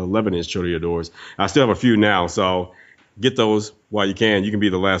ones, the 11-inch chorrilladores. I still have a few now. So get those while you can. You can be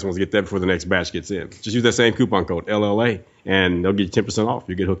the last ones to get that before the next batch gets in. Just use that same coupon code, LLA, and they'll get you 10% off.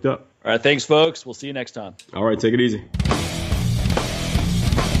 You get hooked up. All right, thanks, folks. We'll see you next time. All right, take it easy.